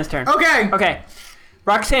 It's Roxanne's turn. Okay. Okay,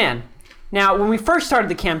 Roxanne. Now, when we first started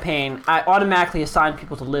the campaign, I automatically assigned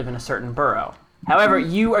people to live in a certain borough. However,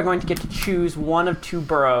 you are going to get to choose one of 2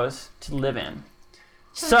 boroughs to live in.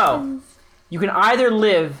 So, you can either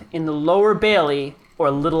live in the Lower Bailey or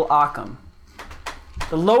Little Ockham.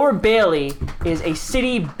 The Lower Bailey is a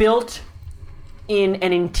city built in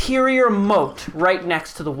an interior moat right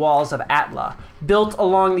next to the walls of Atla, built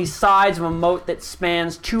along the sides of a moat that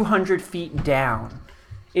spans 200 feet down.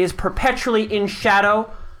 It is perpetually in shadow.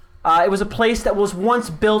 It was a place that was once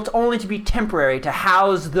built only to be temporary, to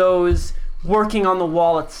house those working on the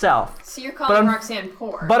wall itself. So you're calling I'm- Roxanne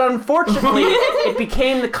poor. But unfortunately, it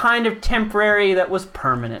became the kind of temporary that was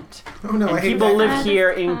permanent. Oh no, And I hate people that. live here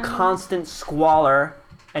in constant squalor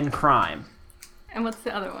and crime. And what's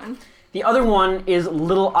the other one? The other one is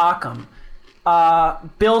Little Ockham.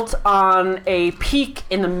 Built on a peak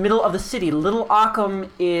in the middle of the city. Little Ockham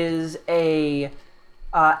is a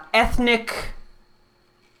ethnic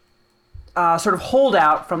sort of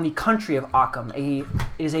holdout from the country of Ockham. It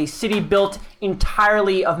is a city built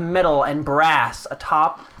entirely of metal and brass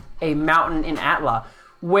atop a mountain in Atla,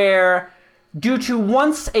 where, due to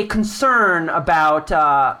once a concern about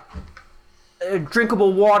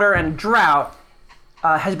drinkable water and drought,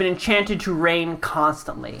 has been enchanted to rain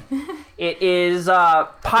constantly. It is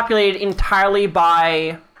populated entirely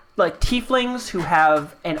by tieflings who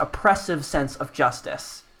have an oppressive sense of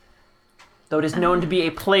justice. Though it is known to be a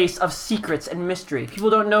place of secrets and mystery. People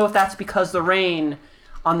don't know if that's because the rain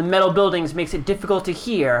on the metal buildings makes it difficult to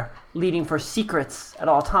hear, leading for secrets at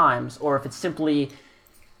all times, or if it's simply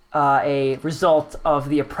a result of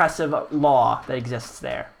the oppressive law that exists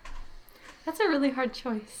there. That's a really hard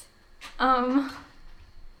choice.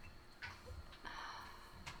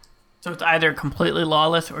 So it's either completely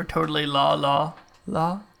lawless or totally law.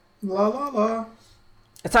 La la la.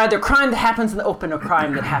 It's either crime that happens in the open or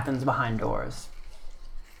crime that happens behind doors.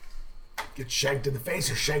 Get shanked in the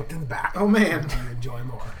face or shanked in the back. Oh man. You enjoy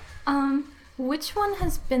more. Which one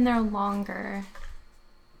has been there longer?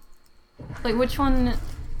 Like, which one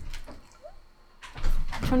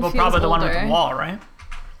Well, feels probably the one older? with the wall, right?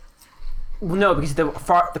 Well, no, because the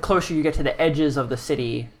closer you get to the edges of the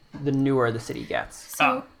city, the newer the city gets.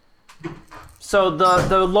 So, So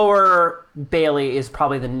the lower Bailey is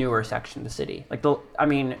probably the newer section of the city.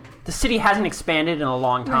 The city hasn't expanded in a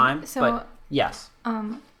long time, so- but yes.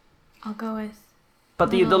 I'll go with...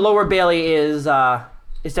 But the lower Bailey is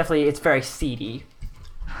definitely, it's very seedy.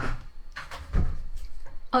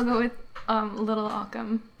 I'll go with Little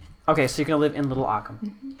Ockham. Okay, so you're gonna live in Little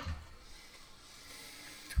Ockham.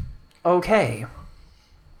 Okay.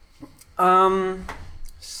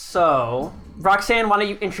 So Roxanne, why don't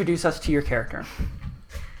you introduce us to your character?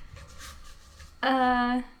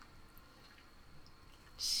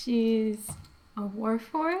 She's a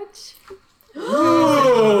warforged.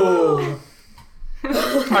 Ooh.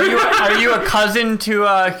 Are you a cousin to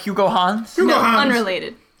Hugo Hans? Hugo No, Hans.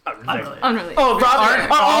 unrelated. Unrelated. Oh,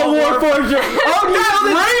 all Warforged.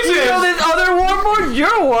 Oh, you know this other Warforged? You're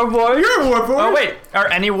a Warforged. You're a warforged. Oh wait, are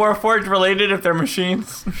any Warforged related if they're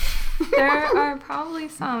machines? There are probably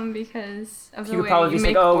some because of the You way could probably you be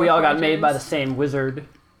make saying, oh, we all got made by the warforges. same wizard.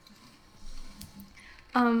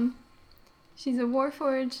 She's a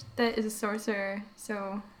warforged that is a sorcerer,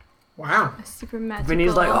 so Wow. a super magical.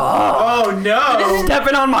 Vinny's like, oh, Oh no.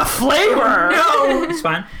 stepping on my flavor. No. It's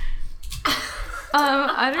fine.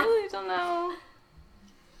 I really don't know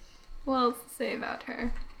what else to say about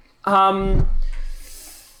her.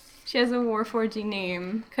 She has a warforging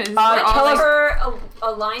name because tell us- her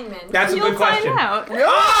alignment. That's a you'll good question. find out.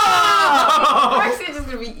 Roxanne's just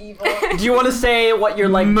gonna be evil. Do you want to say what your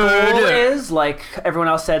goal Murder. is? Like everyone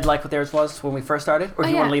else said, like what theirs was when we first started, or do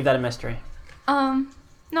you want yeah. to leave that a mystery? No,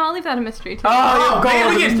 I'll leave that a mystery too. Oh, your goal man,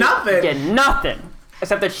 is we a get mystery. nothing. You get nothing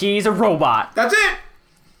except that she's a robot. That's it.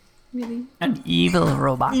 really An evil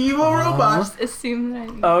robot. Evil robot. just assume that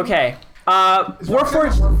I'm Okay.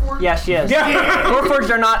 Warforged. Warforged? Yeah, she is. Yeah. Warforged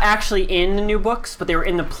are not actually in the new books, but they were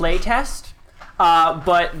in the play test.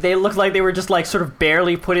 But they looked like they were just like sort of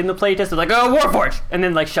barely put in the play test. They're like, oh, Warforged, and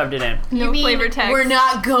then like shoved it in. no You mean flavor text. we're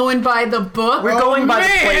not going by the book We're going by the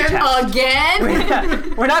play man. test.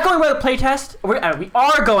 again? We're not going by the playtest. We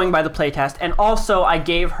are going by the playtest, and also I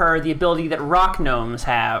gave her the ability that rock gnomes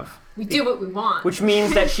have, We do what we want. which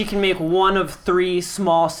means that she can make one of 3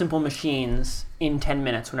 small, simple machines in 10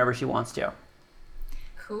 minutes whenever she wants to.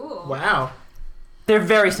 Cool. Wow. They're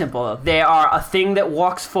very simple, though. They are a thing that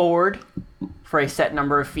walks forward for a set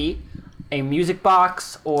number of feet, a music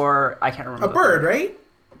box, or I can't remember. A bird, right?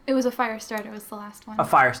 It was a fire starter. Was the last one. A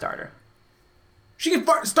fire starter. She can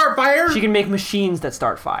start fire. She can make machines that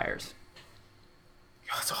start fires.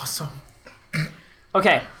 That's awesome.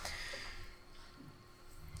 Okay.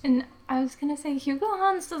 And I was gonna say Hugo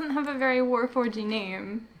Hans doesn't have a very Warforged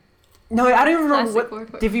name. No, I don't even remember Classic what.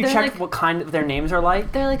 Warforged. Have you They're checked like- what kind of their names are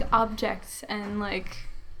like? They're like objects and like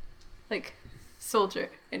soldier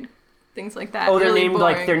and things like that. Oh, they're Really named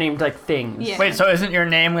boring. like things. Yeah. Wait, so isn't your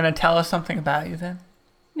name going to tell us something about you then?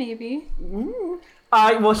 Maybe. Well,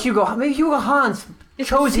 maybe Hugo Hans It's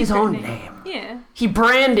a chose his secret own name. Yeah. He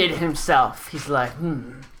branded himself. He's like,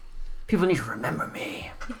 people need to remember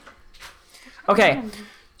me. Okay,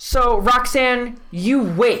 so Roxanne, you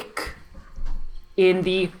wake in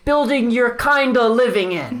the building you're kinda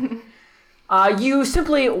living in. You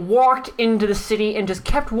simply walked into the city and just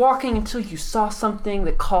kept walking until you saw something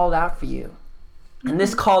that called out for you. And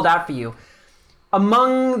this called out for you.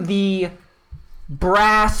 Among the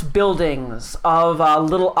brass buildings of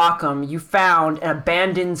Little Occam, you found an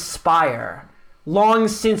abandoned spire, long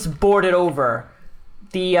since boarded over.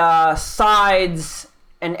 The sides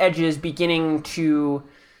and edges beginning to,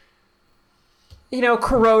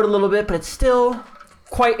 corrode a little bit, but it's still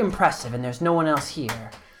quite impressive, and there's no one else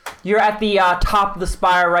here. You're at the top of the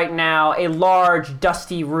spire right now, a large,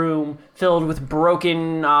 dusty room filled with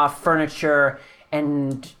broken furniture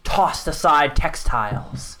and tossed aside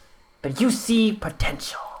textiles. But you see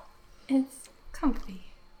potential. It's comfy.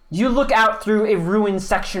 You look out through a ruined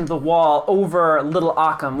section of the wall over Little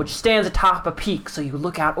Occam, which stands atop a peak, so you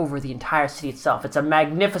look out over the entire city itself. It's a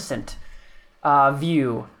magnificent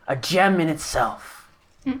view, a gem in itself.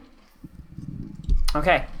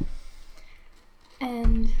 Okay.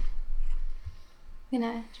 And I'm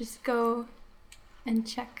gonna just go and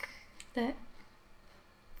check that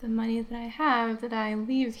the money that I have that I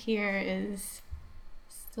leave here is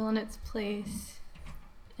still in its place.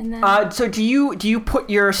 And then So do you put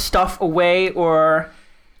your stuff away, or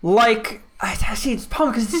actually it's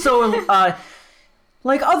probably because it's so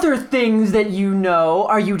like other things that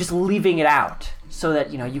are you just leaving it out so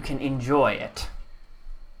that you can enjoy it?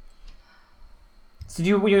 So do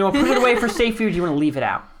you want to put it away for safety, or do you want to leave it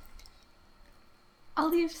out? I'll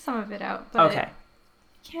leave some of it out, but Okay.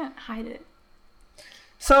 you can't hide it.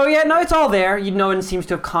 So yeah, no, it's all there. No one seems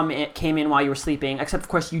to have came in while you were sleeping, except of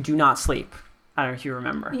course you do not sleep. I don't know if you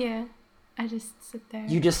remember. Yeah. I just sit there.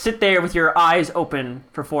 You just sit there with your eyes open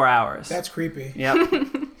for 4 hours. That's creepy. Yep.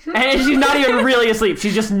 And she's not even really asleep.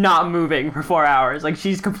 She's just not moving for 4 hours. Like,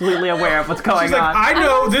 she's completely aware of what's going She's like, on. I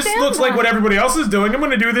know this understand looks like that. what everybody else is doing. I'm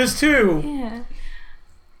going to do this too. Yeah.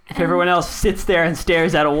 If everyone else sits there and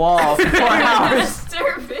stares at a wall for 4 hours.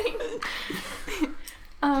 Disturbing.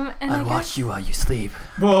 And I guess you while you sleep.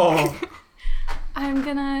 Whoa. I'm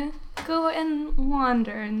gonna go and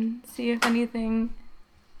wander and see if anything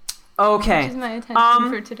Okay. catches my attention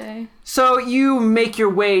for today. So you make your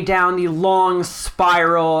way down the long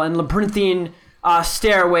spiral and labyrinthian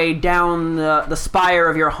stairway down the spire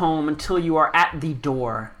of your home until you are at the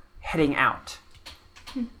door, heading out.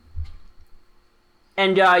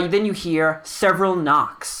 And then you hear several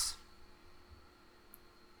knocks.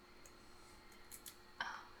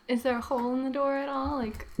 Is there a hole in the door at all?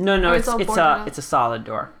 Like, No, or it's all it's boarded up? a solid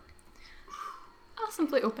door. I'll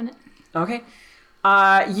simply open it. Okay.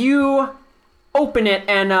 You open it,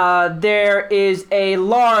 and there is a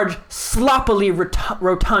large, sloppily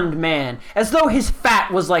rotund man, as though his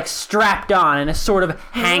fat was like strapped on and is sort of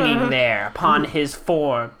hanging there upon his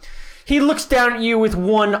form. He looks down at you with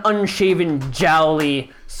one unshaven,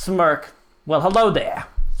 jowly smirk. Well, hello there.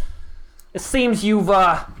 It seems you've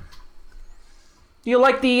you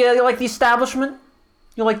like the establishment?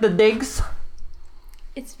 You like the digs?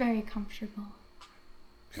 It's very comfortable.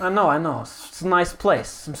 I know. It's a nice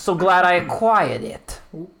place. I'm so glad I acquired it.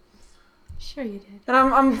 Sure you did. And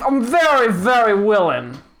I'm very, very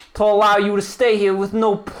willing to allow you to stay here with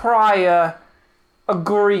no prior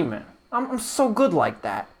agreement. I'm so good like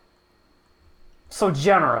that. So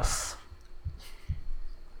generous.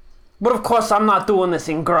 But of course, I'm not doing this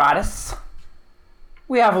in gratis.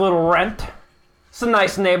 We have a little rent. It's a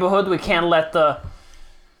nice neighborhood. We can't let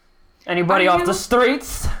anybody Are off you- the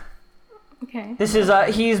streets. Okay. This is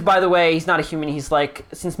he's, by the way, he's not a human. He's like,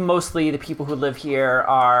 since mostly the people who live here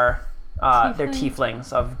are they're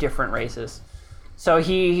tieflings of different races. So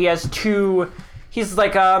he has two. He's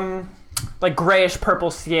like grayish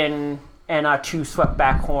purple skin and two swept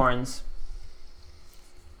back horns.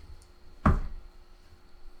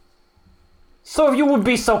 So if you would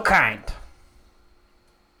be so kind.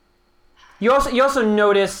 You also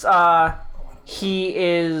notice he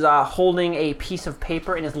is holding a piece of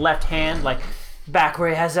paper in his left hand, like back where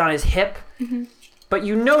he has it on his hip. Mm-hmm. But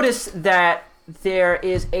you notice that there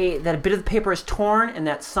is that a bit of the paper is torn, and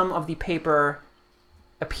that some of the paper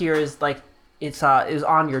appears like it is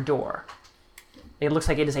on your door. It looks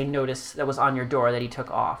like it is a notice that was on your door that he took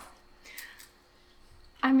off.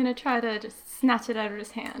 I'm gonna try to just snatch it out of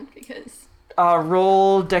his hand because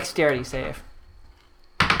Roll dexterity save.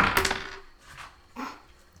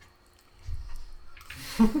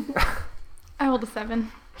 I rolled a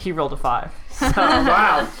 7. He rolled a 5.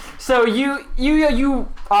 Wow. So you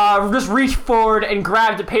just reach forward and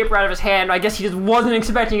grab the paper out of his hand. I guess he just wasn't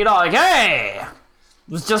expecting it all. Like, hey,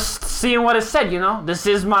 was just seeing what it said. This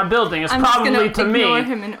is my building. It's I'm probably just to gonna me. ignore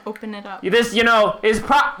him and open it up. This, is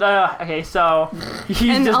okay. So he's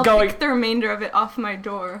And just I'll going. pick the remainder of it off my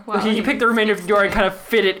door. While You he pick the remainder of the speaks door to and me. kind of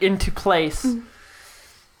fit it into place.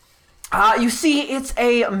 You see, it's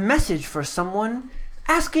a message for someone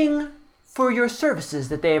asking for your services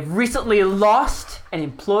that they have recently lost an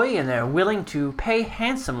employee and they're willing to pay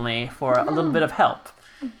handsomely for a little bit of help.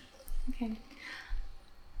 Okay.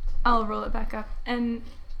 I'll roll it back up and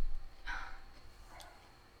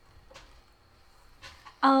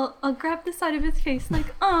I'll grab the side of his face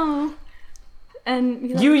like, oh, and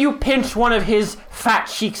be like, You pinch one of his fat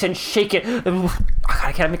cheeks and shake it. God,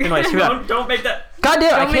 I can't make the noise. Don't make that. God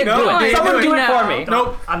damn, I can't make do noise. it. Someone do it for No. me.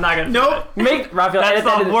 Nope. I'm not gonna. Nope. Make Raphael. That's edit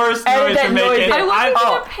the that- worst edit noise that you're noise making. in. I wasn't Oh,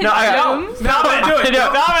 gonna pinch no, I got- him. Stop it. Do it.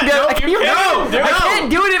 No, Stop it. no, Nope. You no, can't. I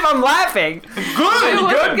can't do it if I'm laughing. I Good.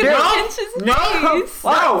 wasn't Good. gonna No. pinch his No. face.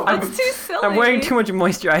 No. It's too silly. I'm wearing too much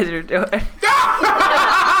moisturizer to do it.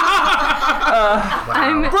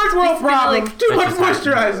 I'm First world just gonna, problem. like, Too much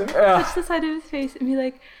moisturizing. touch the side of his face and be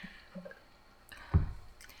like,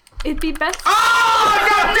 it'd be best. Oh,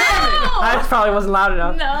 God damn it. That probably wasn't loud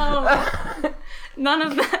enough. No. None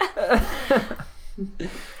of that.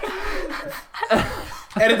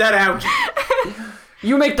 Edit that out.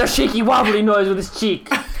 You make the shaky wobbly noise with his cheek.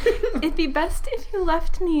 It'd be best if you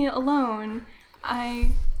left me alone.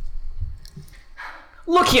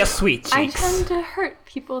 Look here, sweet I cheeks. tend to hurt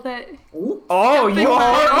people that. Oh, you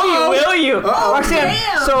Uh-oh. will you? Roxanne,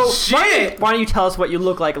 damn. so Shit. why don't you tell us what you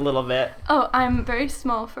look like a little bit? Oh, I'm very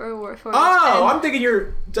small for a warforged. Oh, and- I'm thinking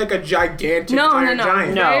it's like a gigantic no, iron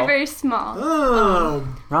giant. No. Very, very small.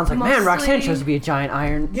 Oh. Ron's like, man, Roxanne Mostly- chose to be a giant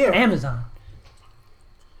iron Yeah. Amazon.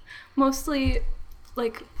 Mostly,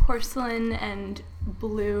 like porcelain and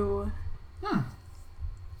blue.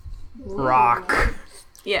 Rock.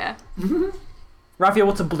 Yeah. Raphael,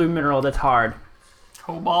 what's a blue mineral that's hard?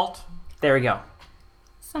 Cobalt. There we go.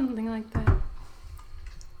 Something like that.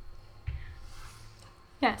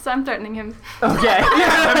 Yeah, so I'm threatening him. Okay.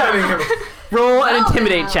 Roll an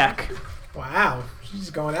intimidate check. Wow.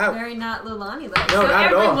 She's going out. Very not Lulani like. No, so not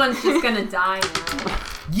at all. everyone's just gonna die now.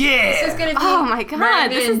 Yeah. It's just gonna be. Oh my God, Raven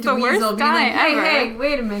this is the Dweezil worst being guy like, hey, ever. Hey,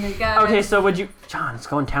 wait a minute, guys. Okay, so would you... John, let's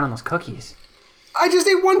go in town on those cookies. I just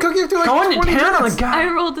ate one cookie after like Going 20 to town on minutes. the I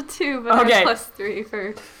guy. rolled a 2, but Okay. I'm +3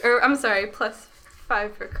 for. Or, I'm sorry, +5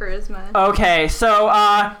 for charisma. Okay, so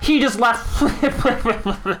he just left.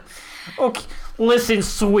 Okay, listen,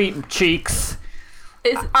 sweet cheeks.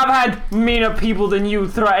 Is- I've had meaner people than you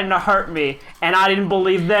threaten to hurt me, and I didn't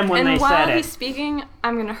believe them when they and while said he's it. speaking,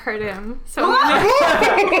 I'm gonna hurt him. So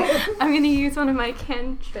I'm gonna use one of my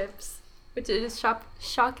cantrips, which is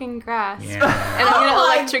shocking grasp, and I'm gonna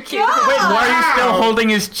electrocute him. Wait, why are you still holding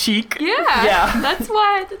his cheek? Yeah, Yeah. that's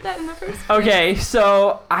why I did that in the first place. Okay,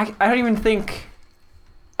 so I don't even think.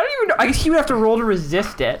 I don't even know. I guess he would have to roll to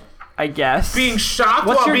resist it. I guess. Being shocked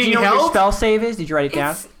What's while your, do being you know what your held? spell save is? Did you write it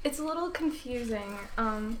down? It's a little confusing.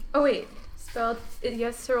 Oh wait, spelled. You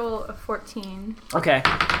have to roll a 14. Okay.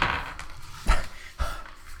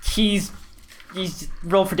 He's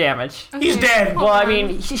roll for damage. He's Okay, dead. hold Well, I on. mean,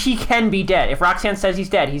 he can be dead. If Roxanne says he's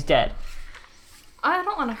dead, he's dead. I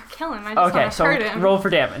don't want to kill him. I just Okay, want to so hurt him. roll for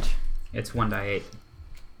damage. It's 1d8.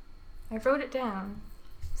 I wrote it down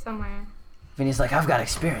somewhere. Vinny's like, I've got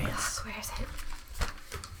experience. Where is it?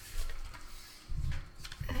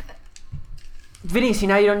 Vinny, see,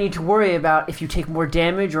 now you don't need to worry about if you take more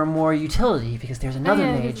damage or more utility, because there's another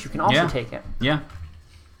yeah, mage who can also Yeah. take it. Yeah.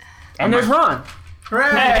 And there's Ron.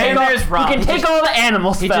 And there's Ron. He can take all the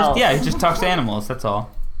animal He spells. just talks to animals. That's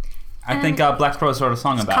all. I think Black Crow wrote a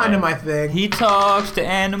song about Kind it. of my thing. He talks to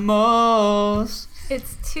animals.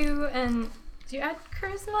 It's 2 and do you add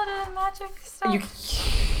charisma to magic stuff?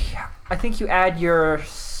 I think you add your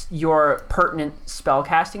pertinent spell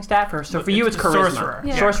casting stat for. So for you, it's charisma. Sorcerer.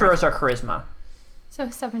 Yeah. Sorcerers are charisma. So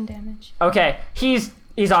 7 damage. Okay, he's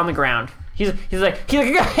on the ground. He's like "Gah!"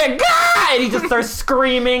 and he just starts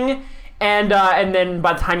screaming, and then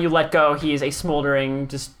by the time you let go, he is a smoldering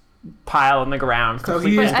just pile on the ground. So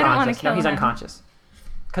completely he is- I don't wanna unconscious. No, kill he's him. unconscious.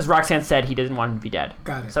 Because Roxanne said he didn't want him to be dead.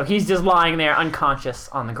 Got it. So he's just lying there unconscious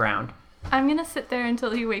on the ground. I'm gonna sit there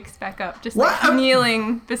until he wakes back up, just What? like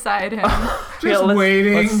kneeling beside him. Just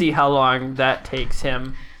waiting. Let's see how long that takes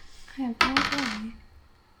him. I have no idea.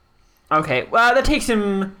 Okay, well, that takes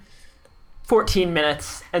him 14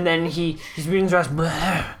 minutes, and then he's being dressed.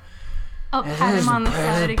 I'll pat him on the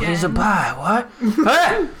side Piece of again. pie, what?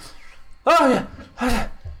 Hey! Oh, yeah.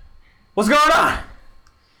 What's going on?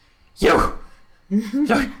 You!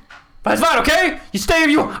 But it's fine, okay? You stay with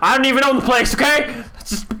you. I don't even own the place, okay? It's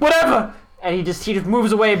just whatever. And he just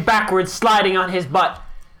moves away backwards, sliding on his butt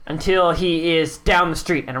until he is down the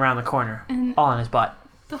street and around the corner, And- all on his butt.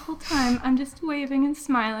 The whole time, I'm just waving and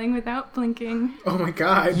smiling without blinking. Oh my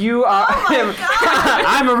god. You are.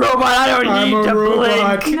 I'm a robot. I don't I'm need a to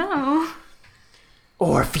robot. blink No,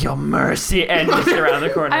 or feel mercy. And just around the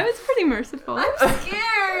corner. I was pretty merciful.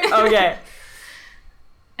 Scared. Okay.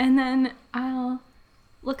 And then I'll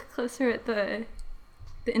look closer at the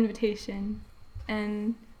invitation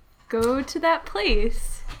and go to that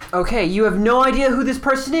place. Okay. You have no idea who this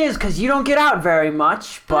person is because you don't get out very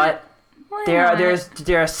much, but. Why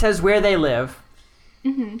There says where they live.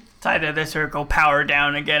 It's either this or go power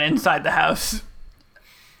down again inside the house.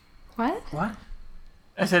 What? What?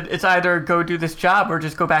 I said it's either go do this job or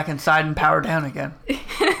just go back inside and power down again.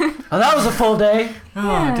 Oh, that was a full day. Oh,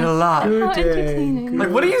 I did a lot. How Good day. entertaining. Like,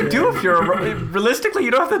 what do you do if you're realistically?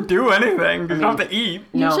 You don't have to do anything. You don't have to eat.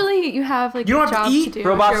 No. Usually you have like You a don't have to job eat. to do. if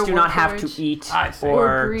Robots you're a do not have to warforged. eat I see.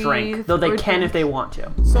 or Or breathe drink, though they or can if drink. they want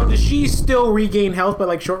to. So does she still regain health by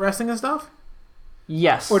like short resting and stuff?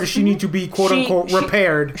 Yes. Or does she need to be quote unquote She-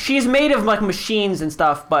 repaired? She's made of like machines and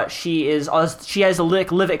stuff, but she is she is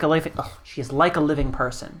like a living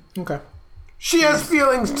person. Okay. She has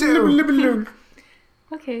feelings too.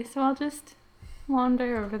 Okay, so I'll just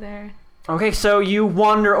wander over there. Okay, so you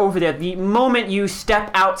wander over there. The moment you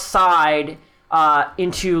step outside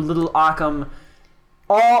into Little Occam,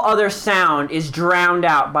 all other sound is drowned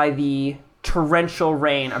out by the torrential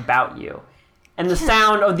rain about you. And the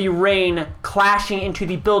sound of the rain clashing into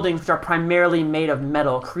the buildings, which are primarily made of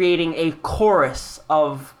metal, creating a chorus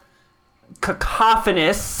of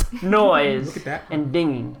cacophonous noise Look at that. and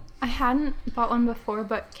dinging. I hadn't bought one before,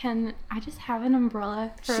 but can I just have an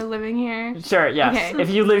umbrella for living here? Sure, yes. Okay. If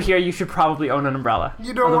you live here, you should probably own an umbrella.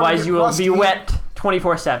 You don't wanna Otherwise, get you will rusty. be wet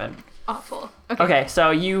 24/7. Awful. Okay. Okay,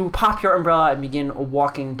 so you pop your umbrella and begin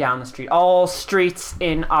walking down the street. All streets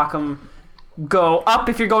in Occam go up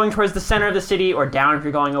if you're going towards the center of the city, or down if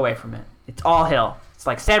you're going away from it. It's all hill. It's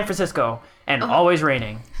like San Francisco, and always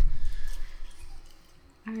raining.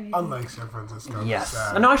 Alright. Unlike San Francisco. Yes.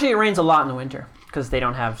 Sad. And actually, it rains a lot in the winter because they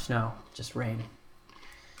don't have snow, just rain.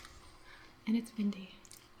 And it's windy.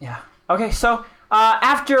 Yeah. Okay, so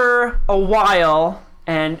after a while,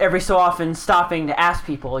 and every so often stopping to ask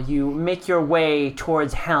people, you make your way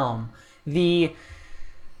towards Helm. You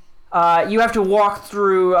have to walk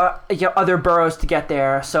through other boroughs to get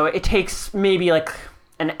there, so it takes maybe like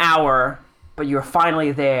an hour, but you're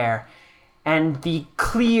finally there. And the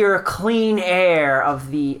clear, clean air of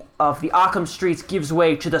the Occam streets gives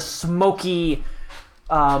way to the smoky,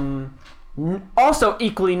 also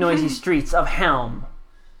equally noisy streets of Helm.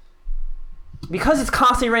 Because it's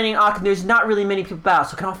constantly raining in Occam, there's not really many people about,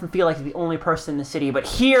 so it can often feel like you're the only person in the city. But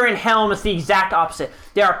here in Helm, it's the exact opposite.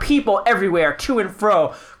 There are people everywhere, to and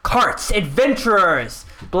fro, carts, adventurers,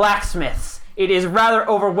 blacksmiths. It is rather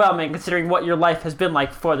overwhelming considering what your life has been like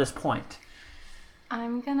before this point.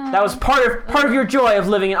 I'm gonna. That was part of your joy of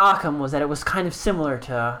living in Occam, was that it was kind of similar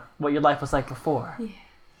to what your life was like before. Yeah.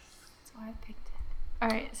 That's why I picked it.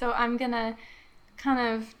 Alright, so I'm gonna kind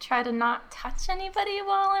of try to not touch anybody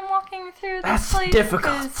while I'm walking through this That's place.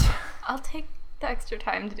 difficult. 'cause I'll take the extra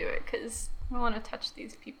time to do it because I want to touch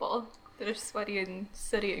these people that are sweaty and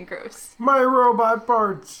sooty and gross. My robot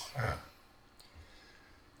parts.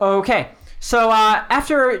 Okay. So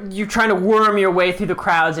after you trying to worm your way through the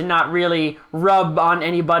crowds and not really rub on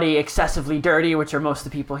anybody excessively dirty, which are most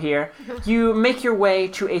of the people here, you make your way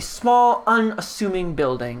to a small, unassuming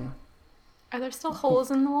building. Are there still holes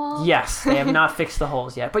in the wall? Yes, they have not fixed the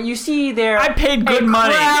holes yet, but you see there I paid good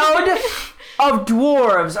money. crowd of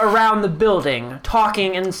dwarves around the building,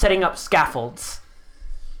 talking and setting up scaffolds.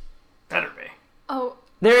 Better be. Oh,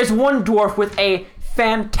 There is one dwarf with a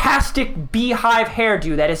fantastic beehive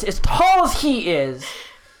hairdo that is as tall as he is,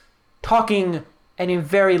 talking in a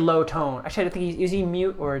very low tone. Actually, I think is he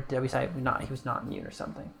mute, or did we say not? He was not mute or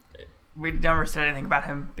something. We never said anything about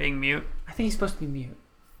him being mute. I think he's supposed to be mute.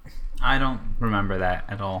 I don't remember that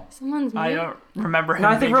at all. someone's mute. I don't remember him No,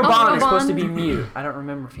 I think being Raban Oh, is supposed to Raban. be mute. I don't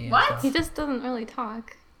remember if he is. What? though. He just doesn't really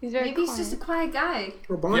talk. He's very Maybe quiet. he's just a quiet guy.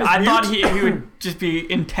 Raban Yeah, is I mute? thought he would just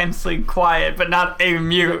be intensely quiet, but not a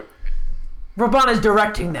mute. Raban is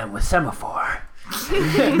directing them with semaphore.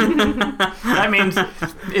 That means,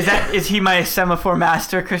 is he my semaphore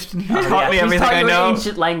master, Christian? He taught me He's everything taught I you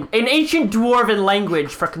know. an ancient dwarven language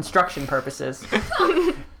for construction purposes.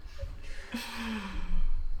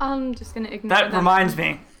 I'm just gonna ignore That them. reminds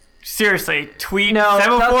me. Seriously, tweet No,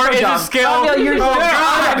 semaphore that's so is dumb. a skill. Oh, no, you're God,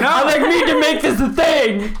 I like need to make this a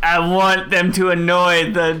thing. I want them to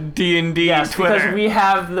annoy the D&D Yes, Twitter. because we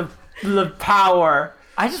have the power.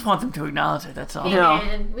 I just want them to acknowledge it, that's all. Hey, No.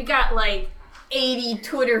 man, we got like 80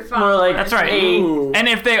 Twitter More followers. like That's right. Ooh. And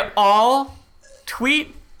if they all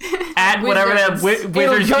tweet at whatever that Wizards.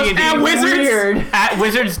 Wizards It'll just D&D be weird. at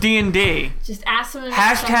Wizards D&D. Just ask them.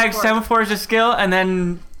 Hashtag semaphore is a skill, and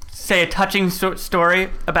then say a touching story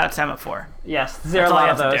about semaphore. Yes, there are a That's all lot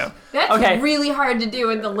you of have those. to do. That's Okay. really hard to do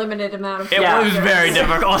in the limited amount of It Yeah. was very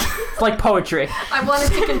difficult. It's like poetry. I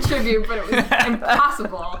wanted to contribute, but it was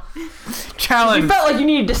impossible. You Challenge. felt like you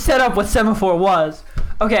needed to set up what semaphore was.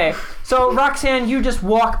 Okay, so Roxanne, you just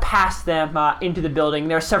walk past them into the building.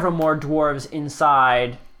 There are several more dwarves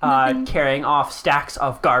inside carrying off stacks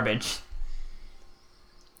of garbage.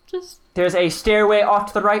 Just, There's a stairway off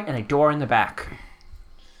to the right and a door in the back.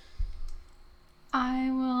 I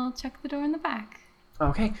will check the door in the back.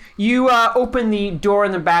 Okay. You open the door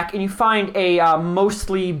in the back and you find a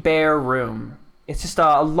mostly bare room. It's just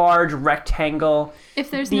a large rectangle.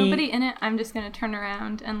 If there's The- nobody in it, I'm just gonna turn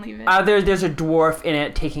around and leave it. There's a dwarf in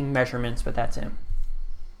it taking measurements, but that's it.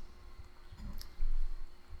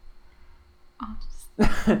 I'll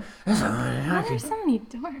just... Why are there so many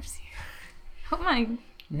dwarves here? Oh my...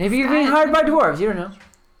 Maybe you're being hired by dwarves. You don't know.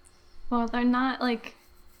 Well, they're not, like,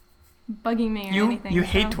 bugging me or anything. You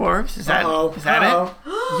hate so- dwarves? Is that Uh-oh. is that it?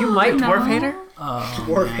 Uh-oh. You might. No. Dwarf hater?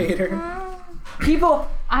 Dwarf hater. People.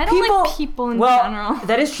 I don't like people in well, general.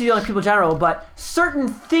 that is true. You don't like people in general, but certain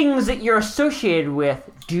things that you're associated with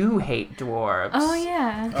do hate dwarves. Oh,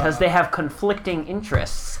 yeah. Because they have conflicting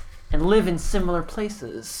interests and live in similar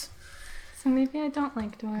places. So maybe I don't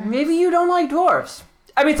like dwarves. Maybe you don't like dwarves.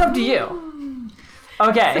 I mean, it's up to you.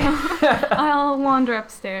 Okay. I'll wander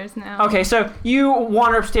upstairs now. Okay, so you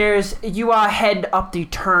wander upstairs. You head up the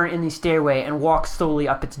turn in the stairway and walk slowly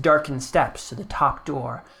up its darkened steps to the top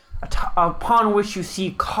door, upon which you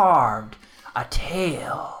see carved a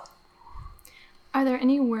tale. Are there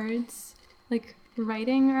any words, like,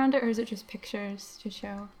 writing around it, or is it just pictures to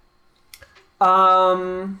show?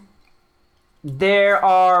 There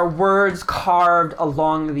are words carved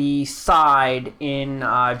along the side in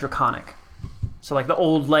Draconic. So, like, the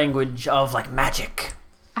old language of, like, magic.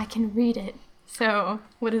 I can read it. So,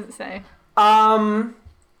 what does it say?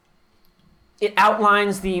 It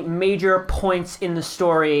outlines the major points in the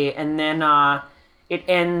story, and then it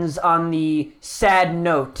ends on the sad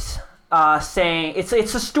note, saying it's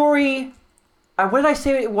a story. What did I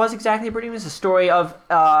say it was exactly, Brittany? It was a story of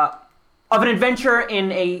an adventure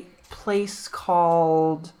in a place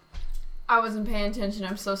called. I wasn't paying attention.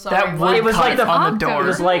 I'm so sorry. That What? would It was like cut the- on the door. It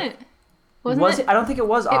was like- Wasn't was it? it? I don't think it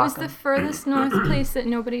was Occam. It was the furthest north place that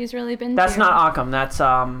nobody's really been That's to. not Occam. That's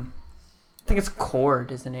I think it's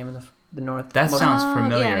Cord is the name of the north. That most- sounds Oh,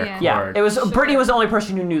 familiar. yeah. Yeah, Cord. it was. Brittany was the only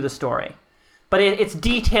person who knew the story, but it's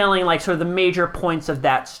detailing like sort of the major points of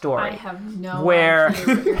that story. I have no Where-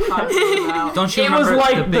 idea what you're talking about. Don't you It was remember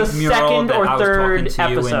like the big the mural second that or I was third talking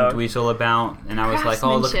to you episode. and Dweezil about? And I was like,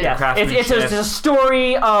 oh, look at the Yeah, craftsmanship. it's a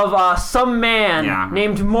story of some man Yeah.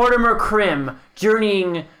 named Mortimer Krim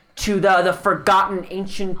journeying to the forgotten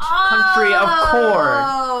ancient country of Cord.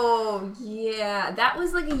 Oh, yeah. That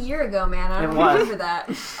was like a year ago, man. I don't It was. remember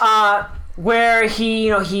that. Where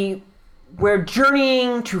we're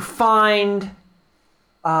journeying to find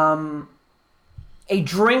a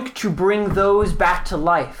drink to bring those back to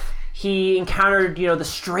life. He encountered, the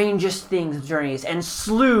strangest things of journeys and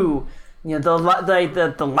slew You know,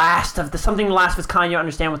 the last of something last of its kind. You don't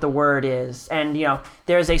understand what the word is, and you know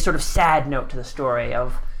there's a sort of sad note to the story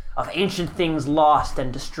of ancient things lost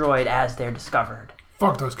and destroyed as they're discovered.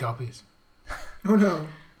 Fuck those Kelpies. Oh no.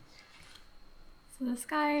 So this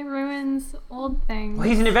guy ruins old things. Well,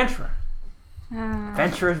 he's an adventurer. Ah,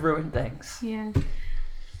 Adventurers ruin things. yeah.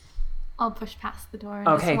 I'll push past the door. And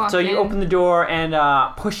Okay, just walk so you in. open the door and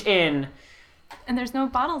push in. And there's no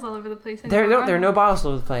bottles all over the place There anymore. are no bottles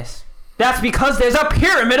all over the place. That's because there's a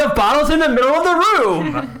pyramid of bottles in the middle of the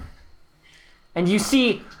room. And you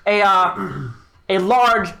see a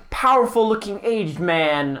large, powerful-looking aged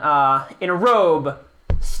man in a robe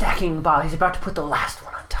stacking bottles. He's about to put the last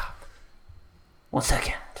one on top. 1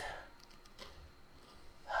 second.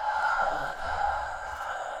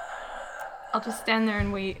 I'll just stand there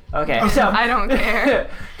and wait. Okay, so I don't care.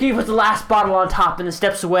 he puts the last bottle on top and then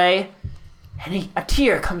steps away, and a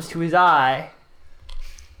tear comes to his eye.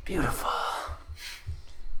 Beautiful.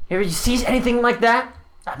 Ever you see anything like that?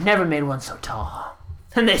 I've never made one so tall.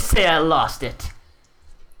 And they say I lost it.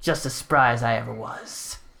 Just as spry as I ever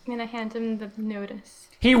was. I'm gonna hand him the notice.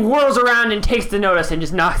 He whirls around and takes the notice and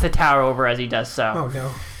just knocks the tower over as he does so. Oh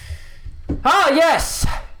no. Ah, yes!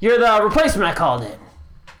 You're the replacement I called in.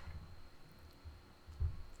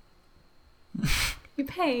 You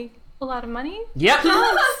pay a lot of money? Yep.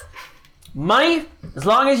 Money, as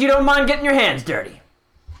long as you don't mind getting your hands dirty.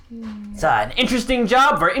 It's an interesting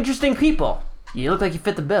job for interesting people. You look like you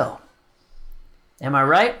fit the bill. Am I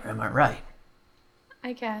right or am I right?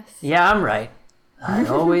 I guess. Yeah, I'm right. I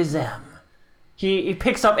always am. He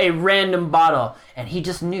picks up a random bottle, and he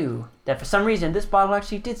just knew that for some reason this bottle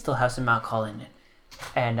actually did still have some alcohol in it.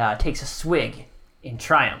 And takes a swig in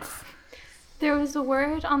triumph. There was a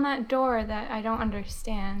word on that door that I don't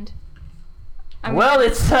understand. Well,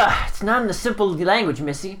 it's not in a simple language,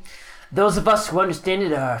 Missy. Those of us who understand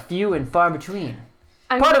it are few and far between.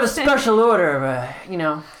 Part of a special order, you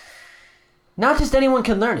know. Not just anyone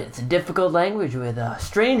can learn it. It's a difficult language with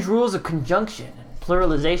strange rules of conjunction and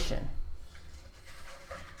pluralization.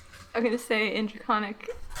 I'm gonna say in Draconic.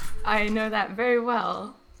 I know that very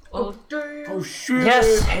well. Well, Oh shit.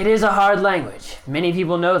 Yes, it is a hard language. Many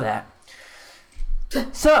people know that.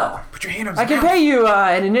 So, Put your hand on his I can mouth. pay you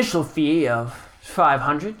an initial fee of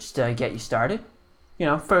 500 just to get you started. You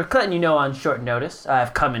know, for letting you know on short notice.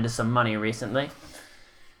 I've come into some money recently.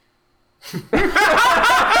 You're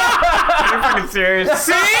fucking serious.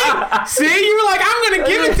 See? You were like, I'm gonna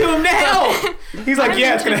give it to him to help. He's like,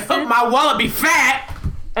 yeah, it's gonna help my wallet be fat.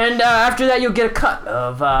 And after that, you'll get a cut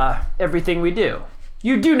of everything we do.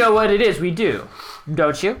 You do know what it is we do,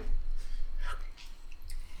 don't you?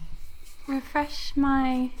 refresh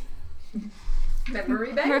my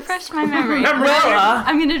Memory banks? refresh my memory. Well,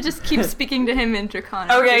 I'm gonna just keep speaking to him in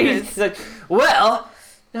Draconic. okay, because- he's like, well,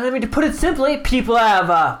 I mean, to put it simply, people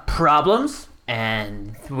have problems,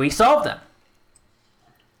 and we solve them.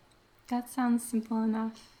 That sounds simple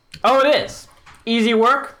enough. Oh, it is. Easy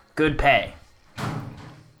work, good pay.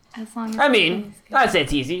 As long as I the mean, pay is good. I'd say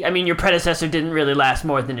it's easy. I mean, your predecessor didn't really last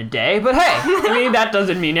more than a day, but hey, I mean, that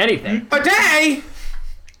doesn't mean anything. A day?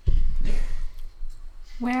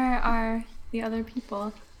 Where are the other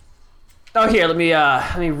people? Oh, here, let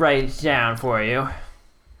me write it down for you.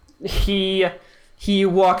 He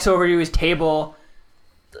walks over to his table.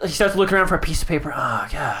 He starts looking around for a piece of paper. Oh,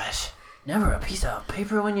 gosh. Never a piece of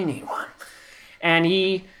paper when you need one. And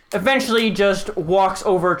he eventually just walks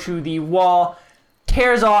over to the wall,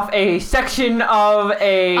 tears off a section of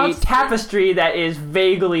a tapestry that is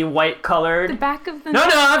vaguely white-colored. The back of the No,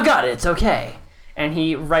 I've got it. It's okay. And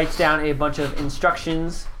he writes down a bunch of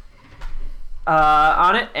instructions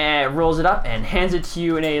on it and rolls it up and hands it to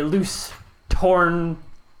you in a loose, torn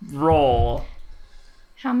roll.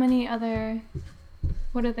 How many other,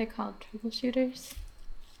 what are they called? Troubleshooters?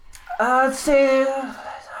 Let's say,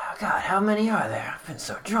 oh God, how many are there? I've been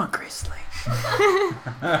so drunk recently.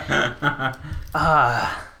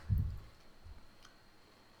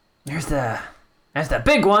 There's the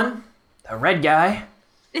big one, the red guy.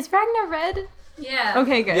 Is Ragnar red? Yeah.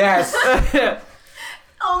 Okay, good. Yes.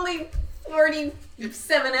 Only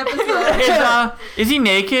 47 episodes. Is he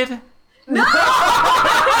naked? No!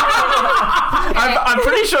 I'm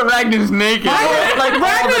pretty sure Ragnar's naked. Like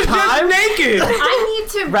Ragnar's just naked. I need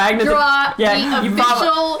to Ragnar's- draw yeah, the you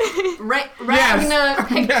official Ragnar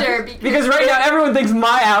picture Because right now everyone thinks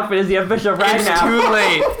my outfit is the official It's Ragnar. too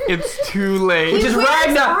late. It's too late. Which is wears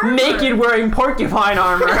Ragnar armor. naked wearing porcupine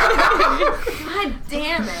armor. God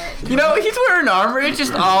damn it. You know, he's wearing armor. It's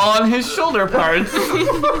just all on his shoulder parts.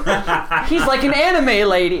 He's like an anime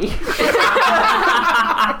lady.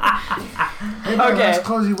 The Okay. less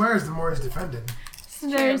clothes he wears, the more he's defended. So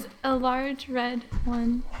there's a large red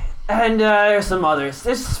one. And there's some others.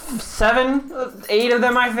 There's 7, 8 of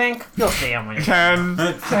them, I think. You'll see them when you 10.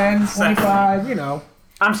 10, 25, you know.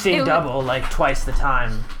 I'm seeing It would- double, like twice the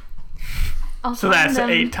time. I'll So find that's them.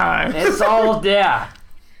 8 times. It's all, yeah.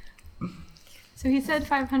 So he said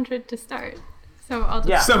 500 to start. So I'll just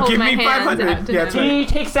Yeah. So hold give my me hand 500. out to Yeah, him. that's right. He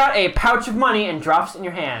takes out a pouch of money and drops it in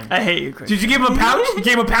your hand. I hate you, Chris. Did you give him a pouch? You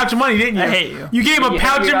gave him a pouch of money, didn't you? I hate you. You gave him a You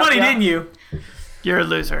pouch hate of me, money, yeah. didn't you? You're a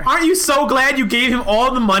loser. Aren't you so glad you gave him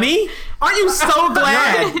all the money? Aren't you so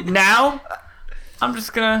glad? Now, I'm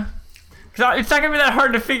just gonna. It's not gonna be that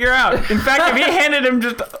hard to figure out. In fact, if he handed him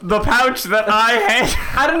just the pouch that I had.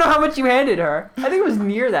 I don't know how much you handed her. I think it was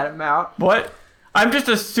near that amount. What? I'm just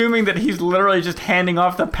assuming that he's literally just handing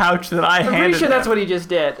off the pouch that I I'm handed pretty sure him. that's what he just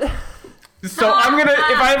did. So I'm gonna,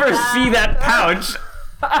 if I ever see that pouch,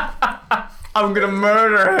 I'm gonna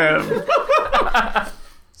murder him.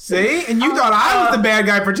 See? And you thought I was the bad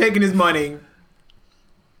guy for taking his money.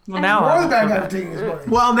 Well, now Or the I'm, bad guy for taking his money.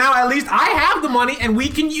 Well, now at least I have the money and we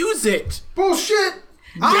can use it. Bullshit.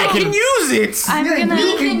 I can use it. I'm Yeah, gonna.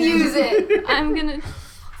 you can use it. I'm gonna.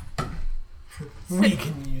 We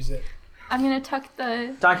can use it. I'm gonna tuck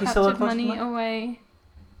the Donkey pouch still of close to money mine? away,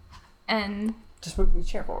 and Just move your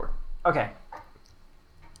chair forward. Okay.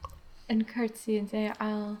 curtsy and say,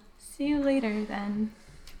 "I'll see you later then."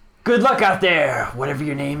 Good luck out there, whatever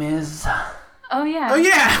your name is. Oh yeah. Oh,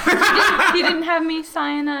 yeah. He didn't have me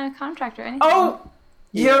sign a contract or anything. Oh,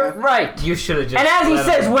 you're right. You should have just. And as he let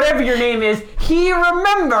says, him- whatever your name is, he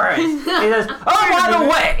remembers. He says, oh, by the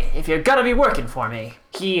way, if you're gonna be working for me,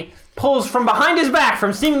 he pulls from behind his back,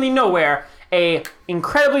 from seemingly nowhere, a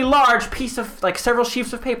incredibly large piece of, like, several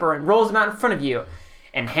sheets of paper and rolls them out in front of you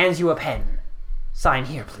and hands you a pen. Sign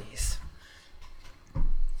here, please.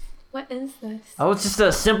 What is this? Oh, it's just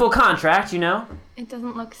a simple contract, you know? It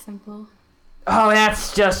doesn't look simple. Oh,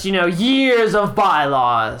 that's just, you know, years of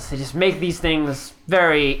bylaws. They just make these things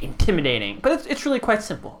very intimidating. But it's really quite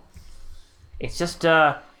simple. It's just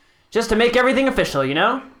to make everything official, you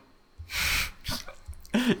know?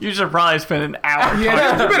 you should probably spend an hour.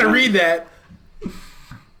 Yeah, you better read that.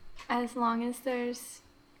 As long as there's.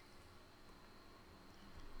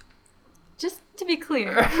 Just to be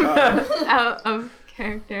clear, out of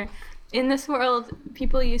character. In this world,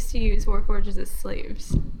 people used to use warforges as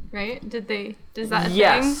slaves, right? Did they? Is that a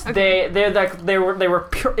Yes, thing? Okay. they were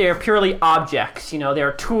purely objects. You know,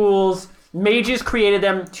 they're tools. Mages created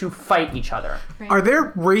them to fight each other. Are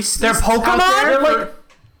there racists They're Pokemon? out there? They're for- like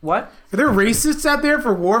what? Are there racists out there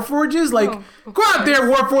for Warforges? Like, Oh, of go out there,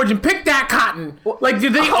 Warforge, and pick that cotton. Like, do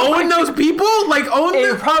they own those people? Like, own It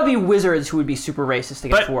them? would probably be wizards who would be super racist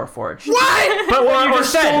against But- Warforged. What? But what you Or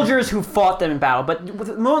just said. soldiers who fought them in battle. But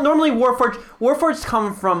normally Warforged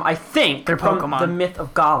come from, I think, They're from Pokemon. the myth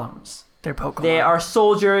of golems. They're Pokemon. They are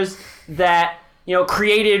soldiers that, you know,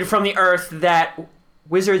 created from the earth that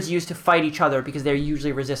wizards use to fight each other because they're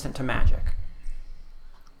usually resistant to magic.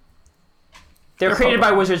 They're created by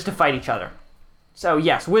Pokemon. wizards to fight each other. So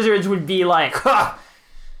yes, wizards would be like, huh,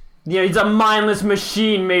 you know, it's a mindless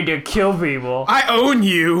machine made to kill people. I own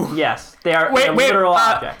you. Yes, they are Wait, they're wait, literal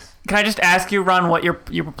objects. Can I just ask you, Ron, what you're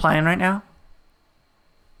playing right now?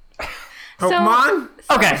 Pokemon?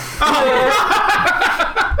 Okay.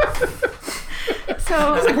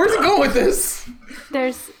 So Where's it going with this?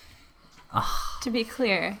 there's. To be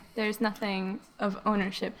clear, there's nothing of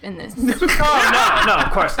ownership in this. I'm Oh no,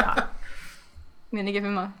 of course not. gonna give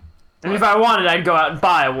him a. And if I wanted, I'd go out and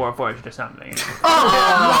buy a Warforged or something. You know?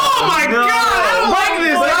 Oh my god! I don't like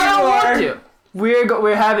this But I don't want anymore. to.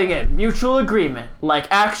 We're having a mutual agreement, like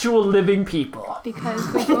actual living people. Because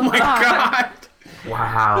we both Oh my are. god!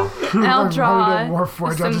 Wow. I'll If draw I were to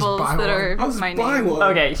Warforged, the I'll just symbols buy that one. are I'll just my buy name. one.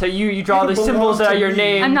 Okay, so you draw the People symbols that belong are to your me.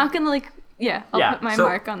 name. I'm not gonna I'll Yeah, put my so-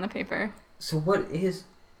 mark on the paper. So what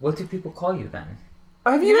do people call you then?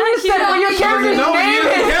 Have you Yeah, even said what your you character's No, name you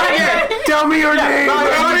is? tell me. Tell me your name.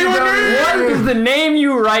 Tell me your name. What is the name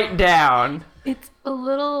you write down? It's a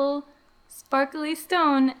little sparkly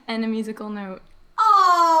stone and a musical note.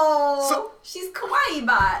 Oh, she's kawaii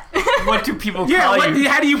bot. What do people Yeah, call what, you?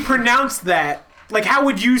 how do you pronounce that? Like, how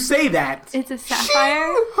would you say that? It's a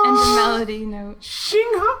sapphire and a melody note.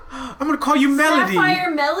 Shingha? I'm gonna call you Melody.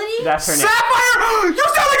 Sapphire Melody? That's her name. Sapphire? You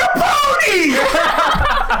sound like a pony!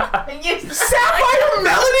 Sapphire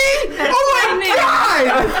Melody? Oh my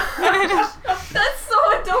god! That's so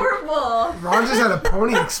adorable. Ron just had a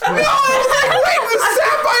pony explosion. I was like, wait, the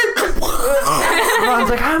Sapphire. Ron's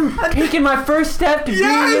like, I'm taking my first step to being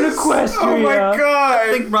in Equestria. Oh my I god.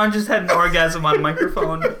 think Ron just had an orgasm on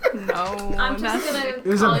microphone. No. I'm just gonna It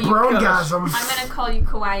was a call you. brogasm. I'm gonna call you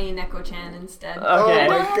Kawaii Neko-chan instead. Okay. Oh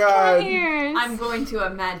my god. Ears. I'm going to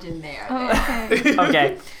imagine they are Oh, there. okay.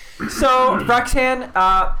 Okay. So, Roxanne,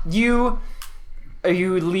 are you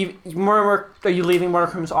leaving Mortimer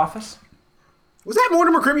Crimm's office? Was that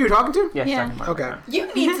Mortimer Crim you were talking to? Yes. Yeah. Dr. Mortimer. Okay.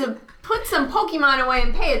 You need to put some Pokemon away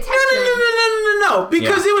and pay attention. No.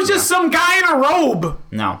 Because Yeah. it was just some guy in a robe.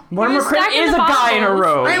 No. Mortimer was Crimm stacking is the a guy in a bottles.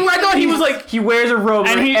 robe. I thought he was like. He wears a robe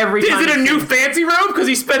And he every time. is it a he new sings. fancy robe because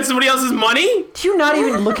he spent somebody else's money? Do you not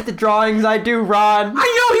even look at the drawings I do, Ron?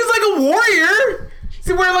 I know he's like a warrior. Is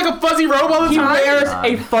he wearing like a fuzzy robe all the He time? wears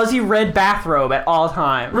a fuzzy red bathrobe at all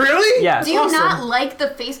times. Really? Yes. Do you Awesome. not like the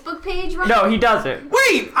Facebook page, Ron? No, he doesn't.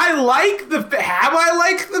 Wait, have I liked the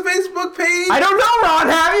Facebook page? I don't know, Ron.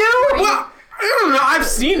 Have you? Well, I don't know. I've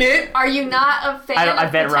seen it. Are you not a fan I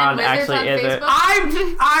of bet Pretend Ron Wizards actually on isn't.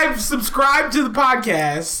 Facebook? I've subscribed to the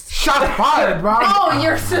podcast. Shot fired, Ron. Oh,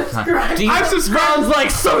 you're subscribed. Do you, I've subscribed. Ron's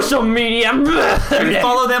like social media. do you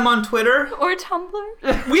follow them on Twitter? Or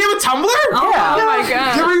Tumblr? We have a Tumblr? Yeah. Oh my Did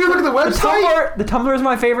god. you ever even look at the website? The Tumblr is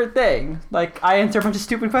my favorite thing. Like, I answer a bunch of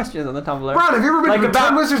stupid questions on the Tumblr. Ron, have you ever been Like to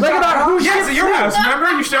about who Yes, at your house.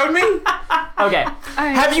 Remember you showed me? Okay.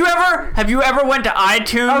 Alright. Have you ever went to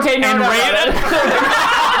iTunes Okay, no, and no, no, rated?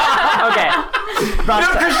 Okay. No,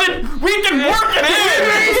 Christian, we can work it in.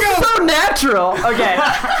 It's so natural. Okay.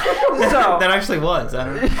 So, That actually was. I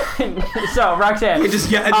don't know. so Roxanne. Just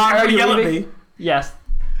yell are you at leaving? me. Yes.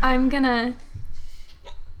 I'm gonna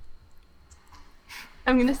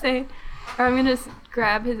say, or I'm gonna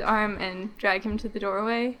grab his arm and drag him to the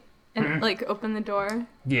doorway and like open the door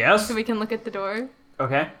Yes. so we can look at the door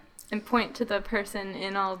Okay. and point to the person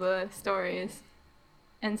in all the stories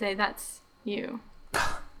and say, that's you.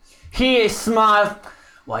 He smiles.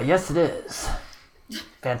 Why, yes, it is.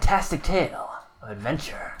 Fantastic tale of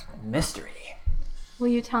adventure and mystery. Will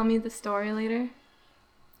you tell me the story later?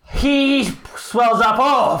 He swells up.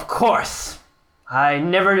 Oh, of course. I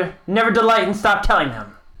never delight in stop telling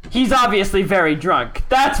them. He's obviously very drunk.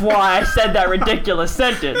 That's why I said that ridiculous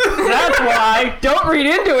sentence. That's why. Don't read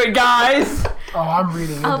into it, guys. Oh, I'm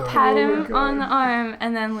reading into I'll it. pat him on the arm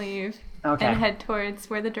and then leave Okay. and head towards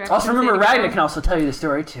where the directions Also, remember, say to go. Ragnar can also tell you the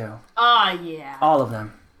story too. Oh, yeah. All of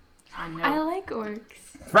them. I know. I like orcs.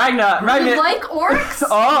 Ragnar. You like orcs?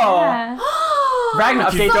 Oh. Yeah.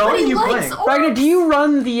 Ragnar, update Somebody don't. likes orcs. Ragnar, do you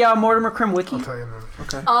run the Mortimer Crim wiki? I'll tell you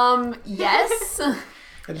then. Yes.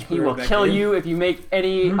 He will kill you if you make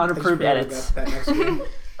any unapproved edits. That next one.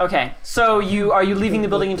 Okay, so are you leaving the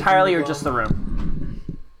building entirely or just the room?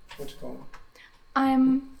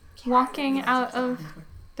 I'm walking out of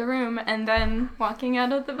the room and then walking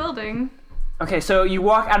out of the building. Okay, so you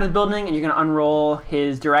walk out of the building and you're gonna unroll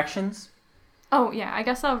his directions. Oh yeah, I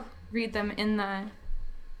guess I'll read them in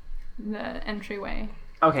the entryway.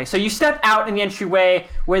 Okay, so you step out in the entryway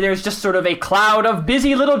where there's just sort of a cloud of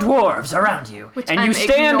busy little dwarves around you. Which and you I'm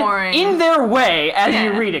stand ignoring. in their way as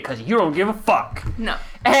you Yeah. read it because you don't give a fuck. No.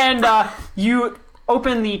 And you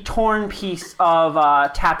open the torn piece of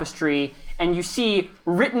tapestry and you see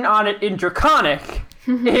written on it in Draconic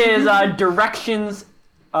is directions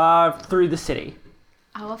through the city.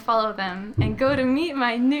 I will follow them and go to meet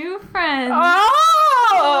my new friends.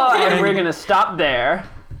 Oh! And we're gonna stop there.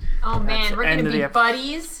 Oh man, we're end gonna of be the ep-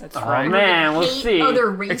 buddies. That's Oh right. man, we'll Hate see.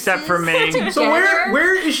 other races Except for me. together. So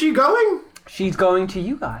where is she going? She's going to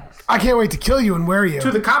you guys. I can't wait to kill you and wear you.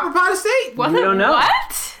 To the Copper Pot Estate? What? We don't know.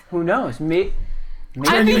 What? Who knows? I'd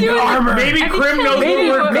Turn be you into doing armor. Maybe I'd be Krim knows killing where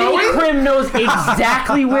you. we're Maybe going? Krim knows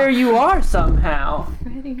exactly where you are somehow.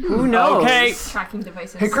 Who knows? Okay. Tracking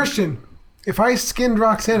devices. Hey, Christian, if I skinned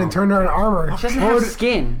Roxanne and turned her into armor, She doesn't what have would-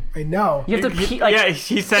 skin. I know. You have to like. Yeah,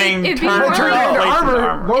 he's saying It'd be turn more her like- Turn her into place in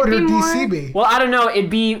armor. What would her It'd be DC more- be? Well, I don't know. It'd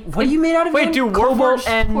be what are you made out of? Wait, again? do Cobalt Warforged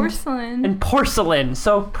and Porcelain. porcelain.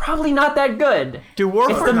 So probably not that good. Do It's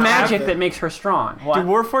the Warforged magic it. that makes her strong. do What?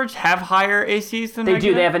 Warforged have higher ACs than They do.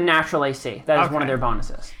 regular? They have a natural AC. That is one of Okay. their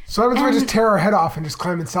bonuses. So what happens if I just tear her head off and just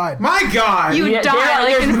climb inside? My God! You Yeah, die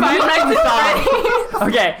like there's in Five no Nights at Freddy's.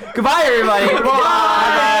 Okay. Goodbye, everybody.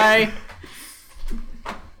 Bye.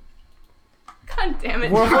 God damn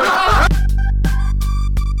it. Warforged-